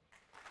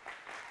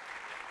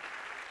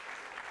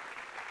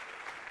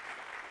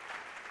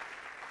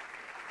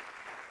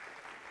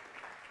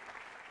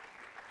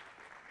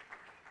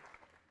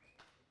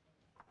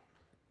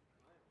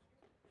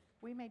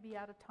 We may be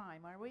out of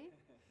time, are we?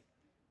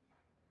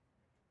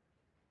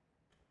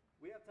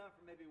 We have time time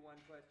for maybe one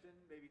question,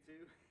 maybe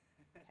two.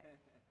 Okay.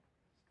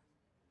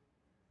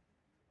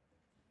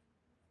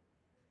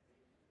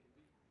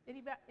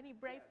 Any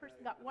brave person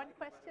got one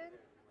question?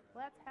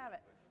 Let's have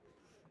it.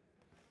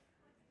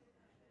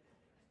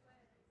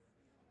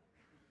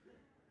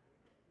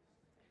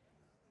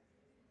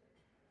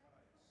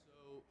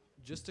 So,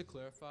 just to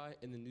clarify,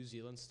 in the New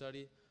Zealand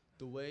study,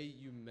 the way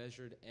you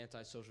measured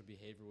antisocial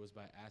behavior was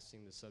by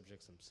asking the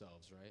subjects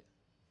themselves, right?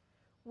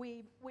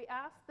 We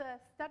asked the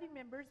study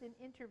members in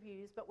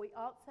interviews, but we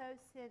also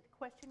sent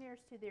questionnaires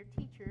to their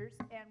teachers,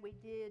 and we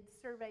did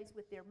surveys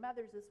with their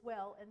mothers as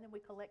well, and then we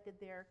collected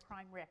their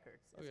crime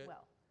records as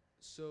well.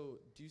 So,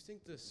 do you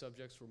think the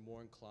subjects were more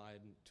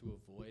inclined to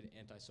avoid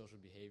antisocial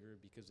behavior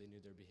because they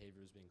knew their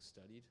behavior was being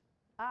studied?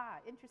 Ah,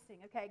 interesting.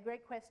 Okay,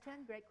 great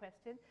question, great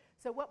question.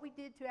 So what we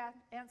did to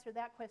answer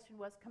that question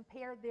was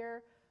compare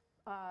their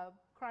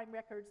crime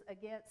records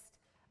against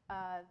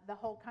the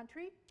whole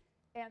country,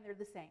 and they're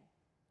the same.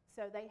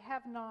 So they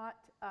have not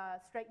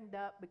straightened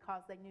up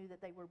because they knew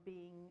that they were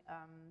being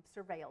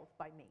surveilled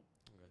by me.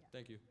 Okay,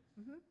 thank you.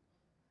 Mm-hmm.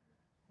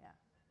 Yeah.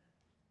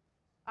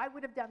 I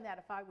would have done that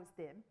if I was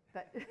them,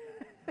 but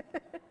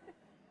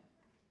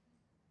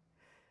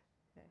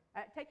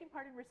taking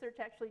part in research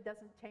actually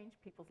doesn't change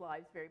people's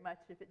lives very much.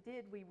 If it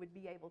did, we would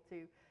be able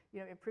to,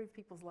 improve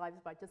people's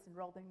lives by just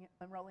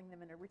enrolling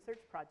them in a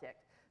research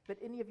project. But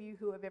any of you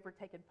who have ever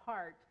taken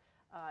part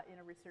in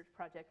a research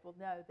project will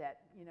know that,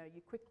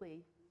 you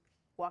quickly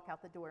walk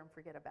out the door and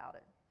forget about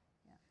it.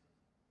 Yeah.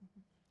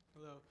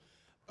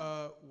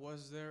 Hello.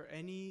 Was there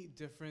any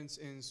difference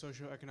in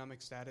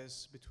socioeconomic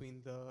status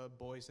between the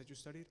boys that you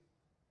studied?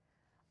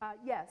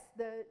 Yes,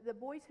 the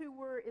boys who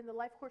were in the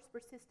life course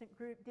persistent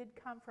group did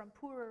come from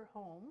poorer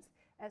homes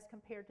as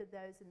compared to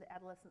those in the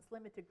adolescence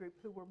limited group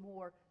who were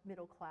more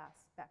middle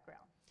class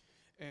background.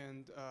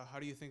 And how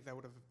do you think that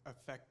would have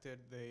affected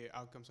the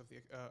outcomes of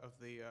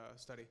the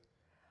study?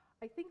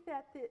 I think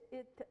that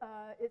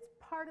it's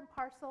part and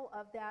parcel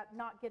of that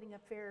not getting a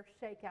fair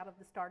shake out of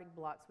the starting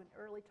blocks. When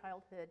early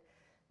childhood,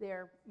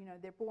 they're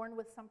born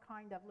with some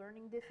kind of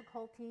learning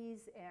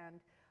difficulties, and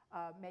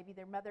maybe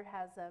their mother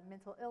has a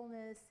mental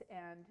illness,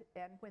 and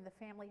when the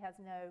family has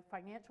no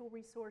financial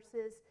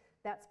resources,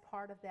 that's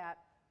part of that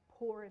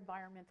poor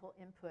environmental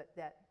input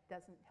that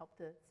doesn't help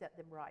to set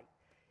them right.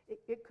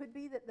 It could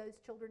be that those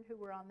children who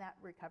were on that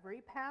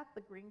recovery path,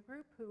 the green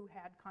group, who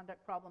had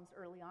conduct problems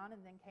early on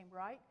and then came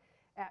right,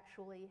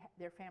 actually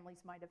their families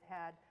might have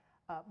had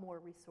more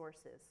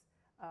resources.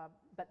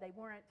 But they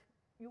weren't,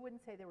 you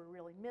wouldn't say they were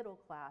really middle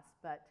class,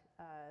 but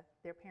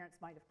their parents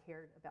might have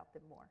cared about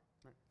them more.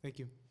 Right. Thank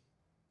you.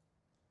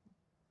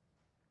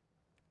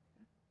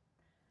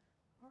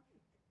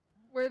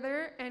 Were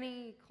there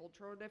any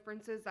cultural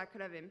differences that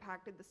could have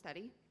impacted the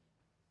study?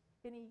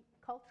 Any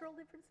cultural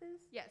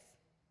differences? Yes.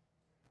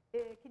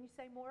 Can you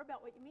say more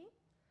about what you mean?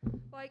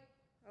 Like,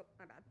 oh,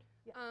 my bad.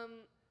 Yeah.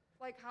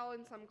 Like how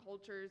in some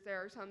cultures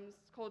there are some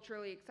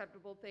culturally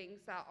acceptable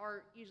things that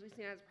aren't usually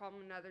seen as a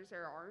problem and others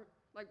there aren't.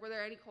 Like, were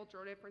there any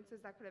cultural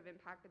differences that could have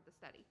impacted the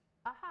study?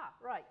 Aha,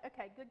 right.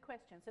 Okay, good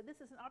question. So this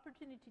is an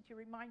opportunity to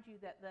remind you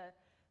that the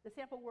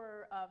sample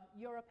were of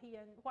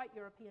white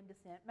European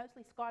descent,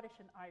 mostly Scottish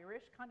and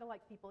Irish, kind of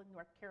like people in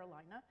North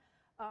Carolina.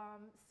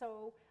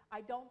 So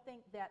I don't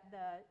think that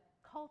the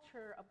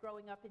culture of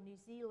growing up in New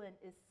Zealand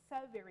is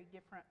so very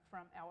different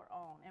from our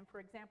own. And for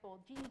example,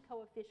 Gini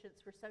coefficients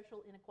for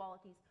social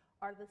inequalities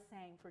are the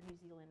same for New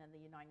Zealand and the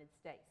United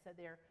States. So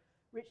their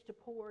rich to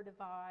poor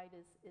divide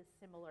is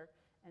similar,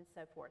 and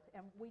so forth.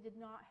 And we did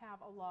not have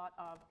a lot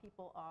of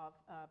people of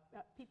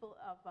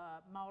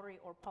Maori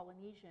or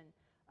Polynesian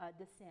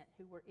descent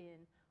who were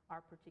in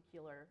our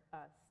particular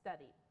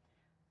study.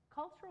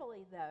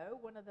 Culturally, though,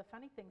 one of the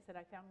funny things that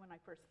I found when I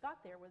first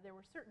got there were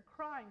certain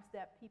crimes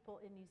that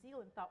people in New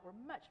Zealand thought were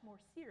much more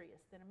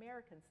serious than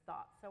Americans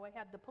thought. So I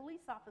had the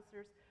police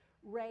officers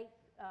rate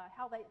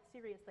how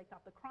serious they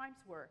thought the crimes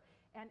were.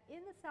 And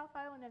in the South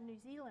Island of New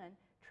Zealand,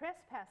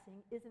 trespassing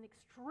is an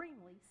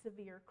extremely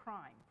severe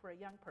crime for a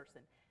young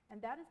person.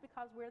 And that is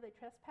because where they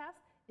trespass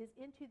is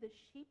into the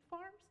sheep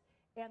farms,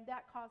 and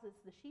that causes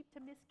the sheep to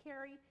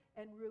miscarry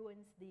and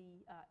ruins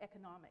the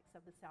economics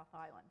of the South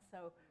Island.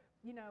 So,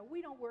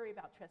 we don't worry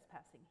about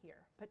trespassing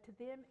here, but to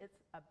them, it's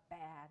a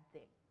bad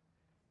thing.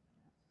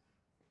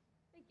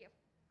 Thank you.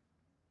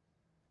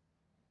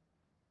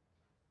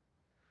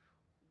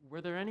 Were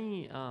there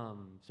any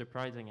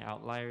surprising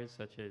outliers,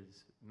 such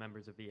as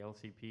members of the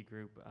LCP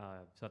group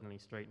suddenly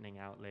straightening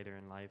out later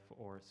in life,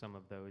 or some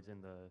of those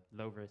in the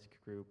low-risk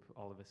group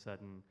all of a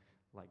sudden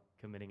like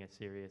committing a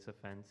serious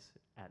offense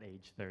at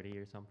age 30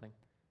 or something?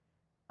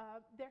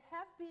 There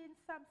have been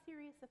some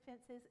serious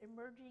offenses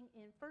emerging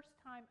in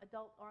first-time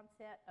adult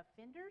onset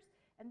offenders,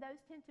 and those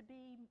tend to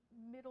be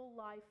middle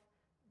life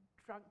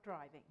drunk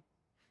driving.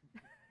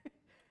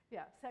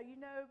 Yeah, so you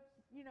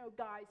know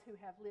guys who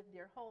have lived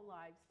their whole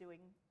lives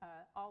doing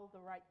all the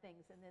right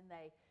things, and then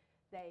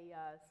they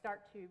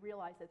start to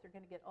realize that they're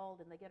going to get old,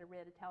 and they get a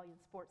red Italian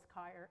sports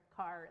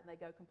car, and they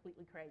go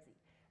completely crazy.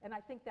 And I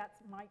think that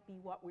might be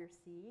what we're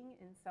seeing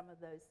in some of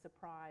those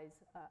surprise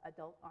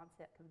adult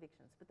onset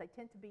convictions. But they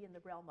tend to be in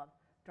the realm of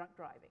drunk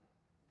driving.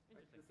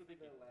 This will be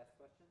the last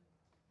question.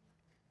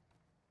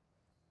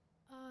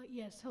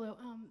 Yes, hello.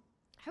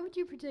 How would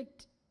you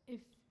predict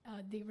if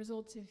the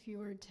results if you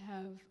were to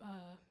have,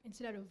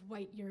 instead of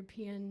white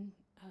European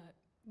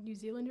New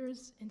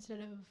Zealanders, instead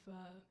of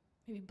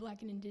maybe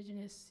black and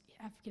indigenous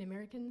African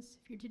Americans,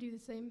 if you were to do the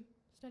same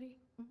study?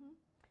 Mm-hmm.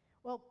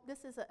 Well,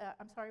 this is,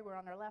 I'm sorry, we're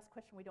on our last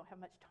question. We don't have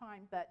much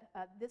time, but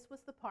this was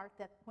the part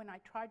that when I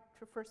tried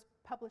to first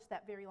publish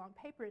that very long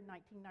paper in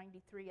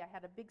 1993, I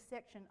had a big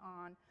section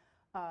on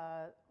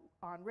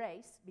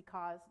race,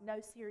 because no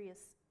serious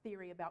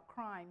theory about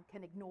crime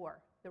can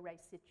ignore the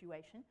race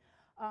situation.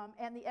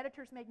 And the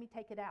editors made me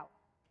take it out.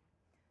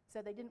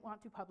 So they didn't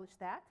want to publish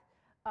that.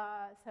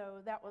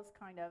 So that was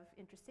kind of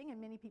interesting,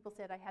 and many people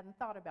said I hadn't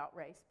thought about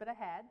race, but I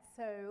had.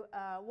 So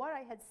what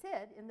I had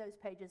said in those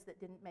pages that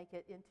didn't make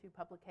it into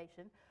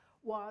publication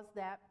was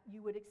that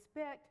you would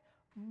expect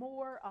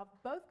more of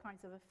both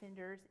kinds of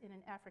offenders in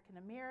an African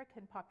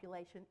American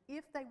population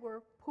if they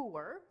were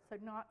poor, so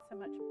not so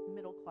much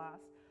middle class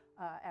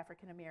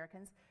African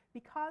Americans,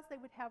 because they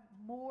would have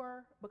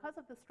more, because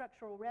of the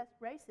structural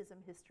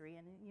racism history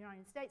in the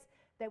United States,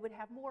 they would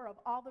have more of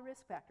all the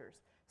risk factors.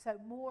 So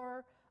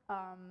more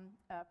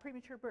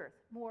premature birth,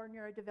 more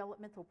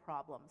neurodevelopmental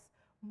problems,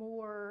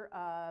 more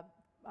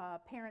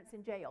parents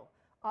in jail.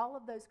 All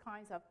of those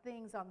kinds of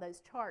things on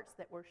those charts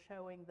that were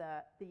showing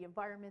the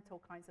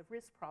environmental kinds of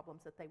risk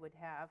problems that they would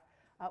have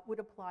would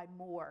apply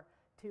more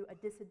to a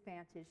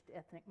disadvantaged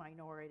ethnic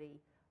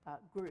minority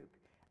group.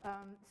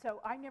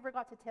 So I never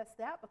got to test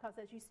that, because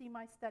as you see,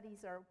 my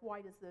studies are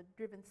white as the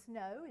driven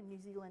snow in New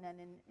Zealand and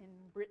in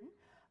Britain.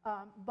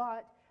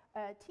 But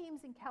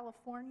teams in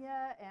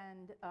California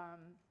and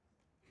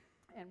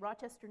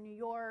Rochester, New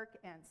York,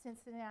 and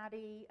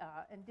Cincinnati,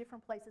 and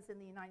different places in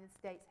the United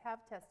States have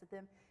tested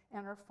them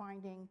and are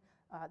finding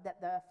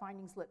that the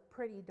findings look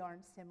pretty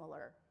darn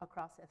similar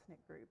across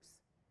ethnic groups.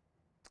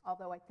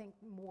 Although I think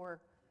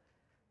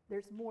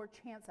there's more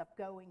chance of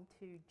going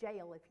to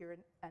jail if you're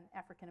an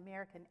African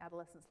American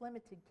adolescence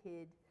limited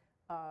kid,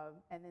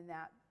 and then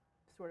that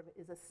sort of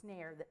is a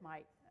snare that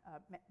might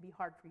be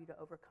hard for you to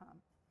overcome.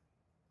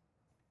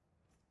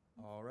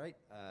 All right.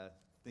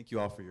 Thank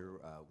you all for your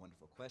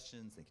wonderful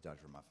questions. Thank you,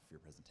 Dr. Moffitt, for your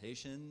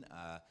presentation.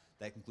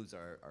 That concludes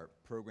our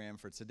program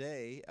for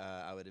today.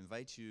 I would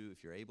invite you,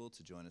 if you're able,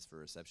 to join us for a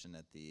reception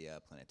at the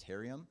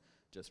planetarium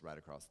just right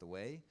across the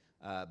way.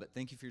 But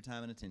thank you for your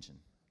time and attention.